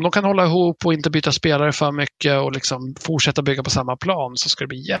händer. Om de kan hålla ihop och inte byta spelare för mycket och liksom fortsätta bygga på samma plan, så ska det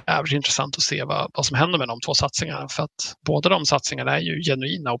bli jävligt intressant att se vad som händer med de 2 satsningarna. För att båda de satsningarna är ju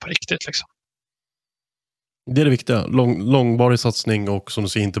genuina och på riktigt liksom. Det är det viktiga. Långvarig satsning, och som du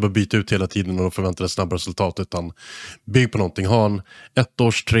säger, inte bara byta ut hela tiden och förvänta dig snabba resultat, utan bygg på någonting. Ha en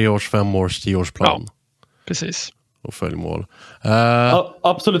 1-års, 3-års, 5-års, 10-årsplan. Ja, precis. Och följ mål.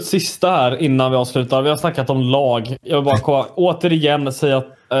 Absolut sista här innan vi avslutar. Vi har snackat om lag. Jag vill bara återigen säga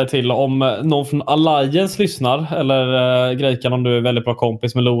till om någon från Alliance lyssnar, eller Grejkan, om du är väldigt bra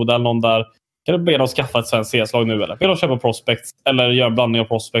kompis med Loda eller någon där. Kan du be dem skaffa ett svenskt CS-lag nu, eller? Be dem köpa Prospects eller göra en blandning av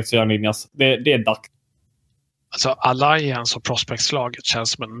Prospects och göra Ninjas. Det är dags. Alltså Alliance och Prospects-laget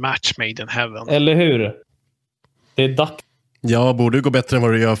känns som en match made in heaven. Eller hur? Det är dags. Ja, borde gå bättre än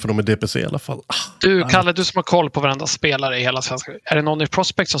vad du gör för dem i DPC i alla fall. Du, Kalle, du som har koll på varenda spelare i hela svenska. Är det någon i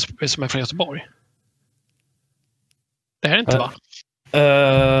Prospects som är från Göteborg? Det är det inte, va?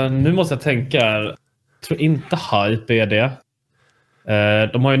 Nu måste jag tänka. Jag tror inte Hype är det.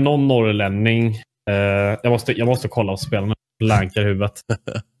 De har ju någon norrlänning. Jag måste kolla på spelarna. Blankar huvudet.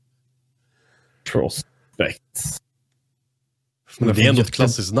 Prospect. Men det är ändå ett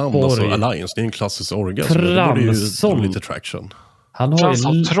klassiskt namn. Alltså, Alliance, det är en klassisk orga. Så det borde ju få lite traction. Han har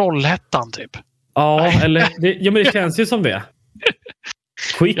ju Trollhättan typ. Ja, eller men det känns ju som det.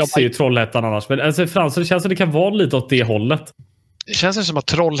 Quicks är ju Trollhättan annars. Men alltså, det känns som det kan vara lite åt det hållet. Det känns ju som att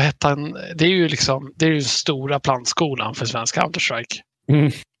Trollhättan, det är ju liksom, det är ju stora plantskolan för svensk Counter-Strike.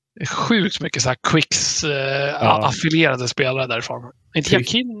 Det är sjukt mycket så här Quicks affilierade spelare därifrån. Inte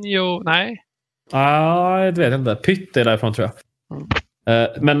Jakinho, nej. Jag vet inte. Pytt är därifrån tror jag.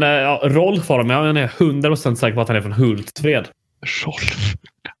 Men Rolf var jag är 100% säker på att han är från Hultsfred. Rolf.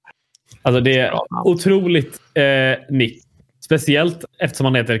 Alltså det är otroligt nick. Speciellt eftersom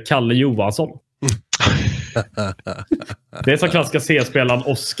han heter Kalle Johansson. Det är så klassiska C-spelaren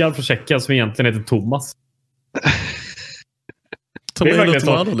Oskar från Tjeckien som egentligen heter Thomas. Det är verkligen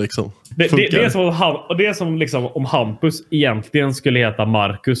så. Liksom. Det är som liksom om Hampus egentligen skulle heta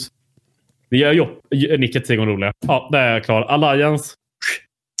Marcus. Det gör Nicket 10 gånger roliga. Ja, det är jag klar. Alliance.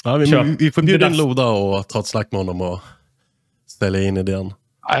 Ja, vi får bjuda in Loda och ta ett snack med honom och ställa in i den.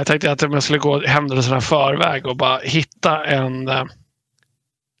 Ja, jag tänkte att jag skulle gå händelserna förväg och bara hitta en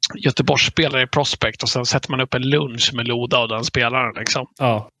Göteborgsspelare i Prospect och sen sätter man upp en lunch med Loda och den spelaren. Liksom.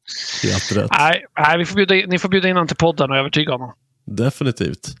 Ja, helt rätt. Nej, ni får bjuda in honom till podden och övertyga honom.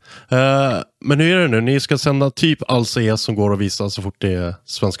 Definitivt. Men hur är det nu? Ni ska sända typ all CS som går att visa så fort det är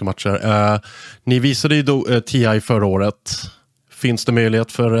svenska matcher. Ni visade ju TI förra året. Finns det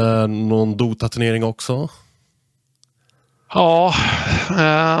möjlighet för någon Dota-turnering också? Ja,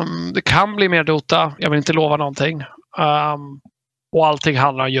 det kan bli mer Dota. Jag vill inte lova någonting. Och allting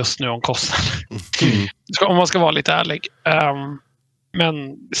handlar just nu om kostnader. Om man ska vara lite ärlig.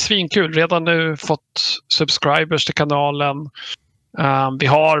 Men svinkul. Redan nu fått subscribers till kanalen. Vi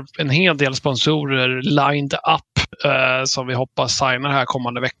har en hel del sponsorer lined up som vi hoppas signar här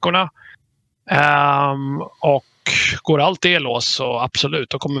kommande veckorna. Och går allt det lås så absolut,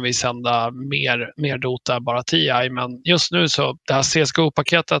 då kommer vi sända mer Dota än bara TI. Men just nu så det här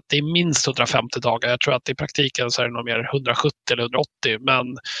CSGO-paketet, det är minst 150 dagar. Jag tror att i praktiken så är det nog mer 170 eller 180.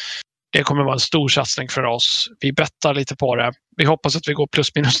 Men det kommer vara en stor satsning för oss. Vi bettar lite på det. Vi hoppas att vi går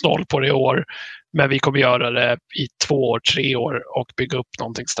plus minus noll på det i år. Men vi kommer göra det i 2 år, 3 år och bygga upp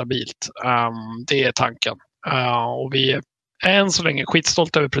någonting stabilt. Det är tanken. Och vi är än så länge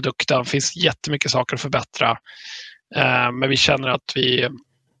skitstolta över produkten. Det finns jättemycket saker att förbättra. Men vi känner att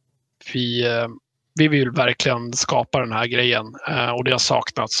vi vill verkligen skapa den här grejen. Och det har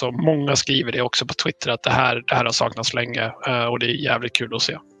saknats. Så många skriver det också på Twitter att det här har saknats länge. Och det är jävligt kul att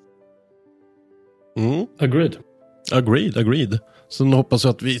se. Agreed. Sen hoppas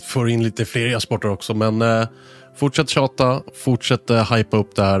jag att vi får in lite fler e-sporter också. Men fortsätt tjata, fortsätt hypa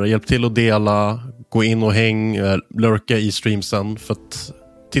upp det här. Hjälp till att dela, gå in och häng, lurka i streamsen. För att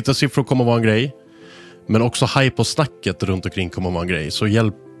tittarsiffror kommer vara en grej. Men också hype och snacket runt omkring kommer vara en grej. Så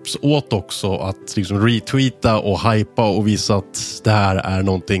hjälps åt också att liksom retweeta och hypa och visa att det här är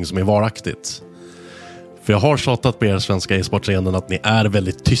någonting som är varaktigt. För jag har tjatat på er svenska e-sportscenen att ni är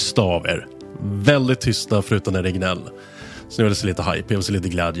väldigt tysta av er. Väldigt tysta förutom när det är gnäll. Så nu vill jag se lite hype, jag vill se lite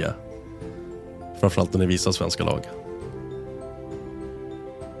glädje. Framförallt när ni visar svenska lag.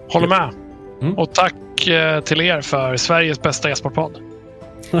 Håller med. Och tack till er för Sveriges bästa e-sportpodd.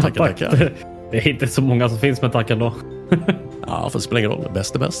 Tackar. Det är inte så många som finns med tack ändå. Ja, för det spelar ingen roll.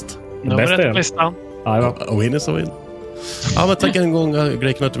 Bäst är bäst. Nummer 1 på listan. Och win is a win. Ja, men tack en gång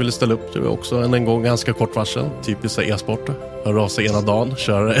Greken att du ville ställa upp. Du är också en gång ganska kort varsel. Typiskt e-sport. Hör av sig ena dagen,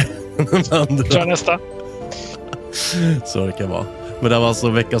 kör nästa. Så det kan vara. Men det var alltså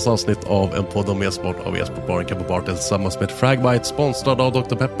veckans avsnitt av en podd om e-sport av e-sportbaren Campo Bar tillsammans med Fragbite, sponsrad av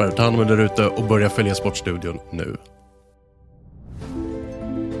Dr. Pepper. Ta hand om er där ute och börja följa Sportstudion nu.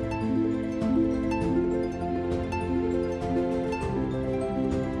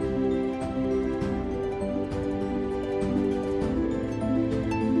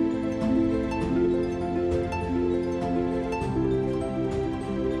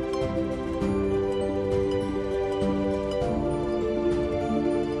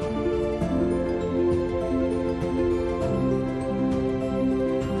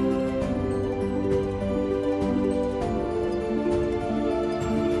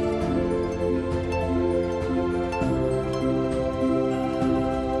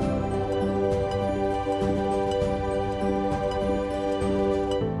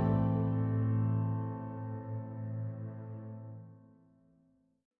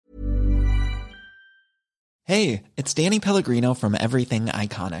 Hey, it's Danny Pellegrino from Everything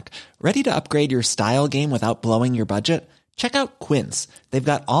Iconic. Ready to upgrade your style game without blowing your budget? Check out Quince.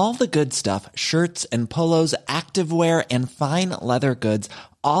 They've got all the good stuff, shirts and polos, activewear, and fine leather goods,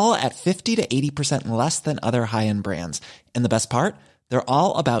 all at 50 to 80% less than other high-end brands. And the best part? They're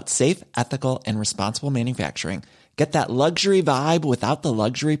all about safe, ethical, and responsible manufacturing. Get that luxury vibe without the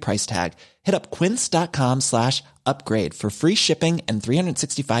luxury price tag. Hit up quince.com/upgrade for free shipping and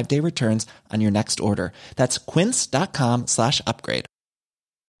 365-day returns on your next order. That's quince.com/upgrade.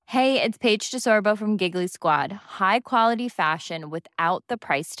 Hey, it's Paige DeSorbo from Giggly Squad. High quality fashion without the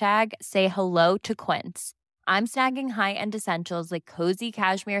price tag. Say hello to Quince. I'm snagging high-end essentials like cozy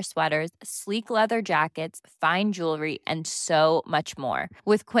cashmere sweaters, sleek leather jackets, fine jewelry, and so much more.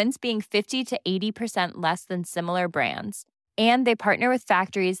 With Quince being 50 to 80% less than similar brands. And they partner with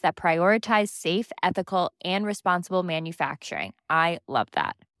factories that prioritize safe, ethical, and responsible manufacturing. I love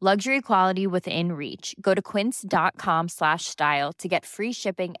that. Luxury quality within reach. Go to quince.com/style to get free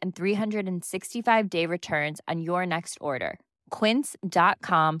shipping and 365-day returns on your next order.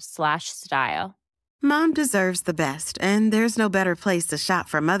 Quince.com/style. Mom deserves the best, and there's no better place to shop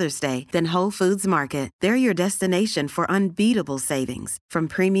for Mother's Day than Whole Foods Market. They're your destination for unbeatable savings, from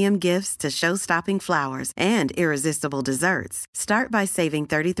premium gifts to show-stopping flowers and irresistible desserts. Start by saving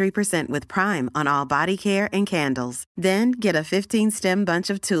 33% with Prime on all body care and candles. Then get a 15-stem bunch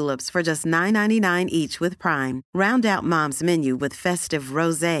of tulips for just $9.99 each with Prime. Round out Mom's menu with festive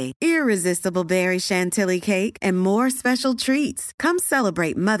rosé, irresistible berry chantilly cake, and more special treats. Come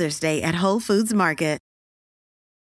celebrate Mother's Day at Whole Foods Market.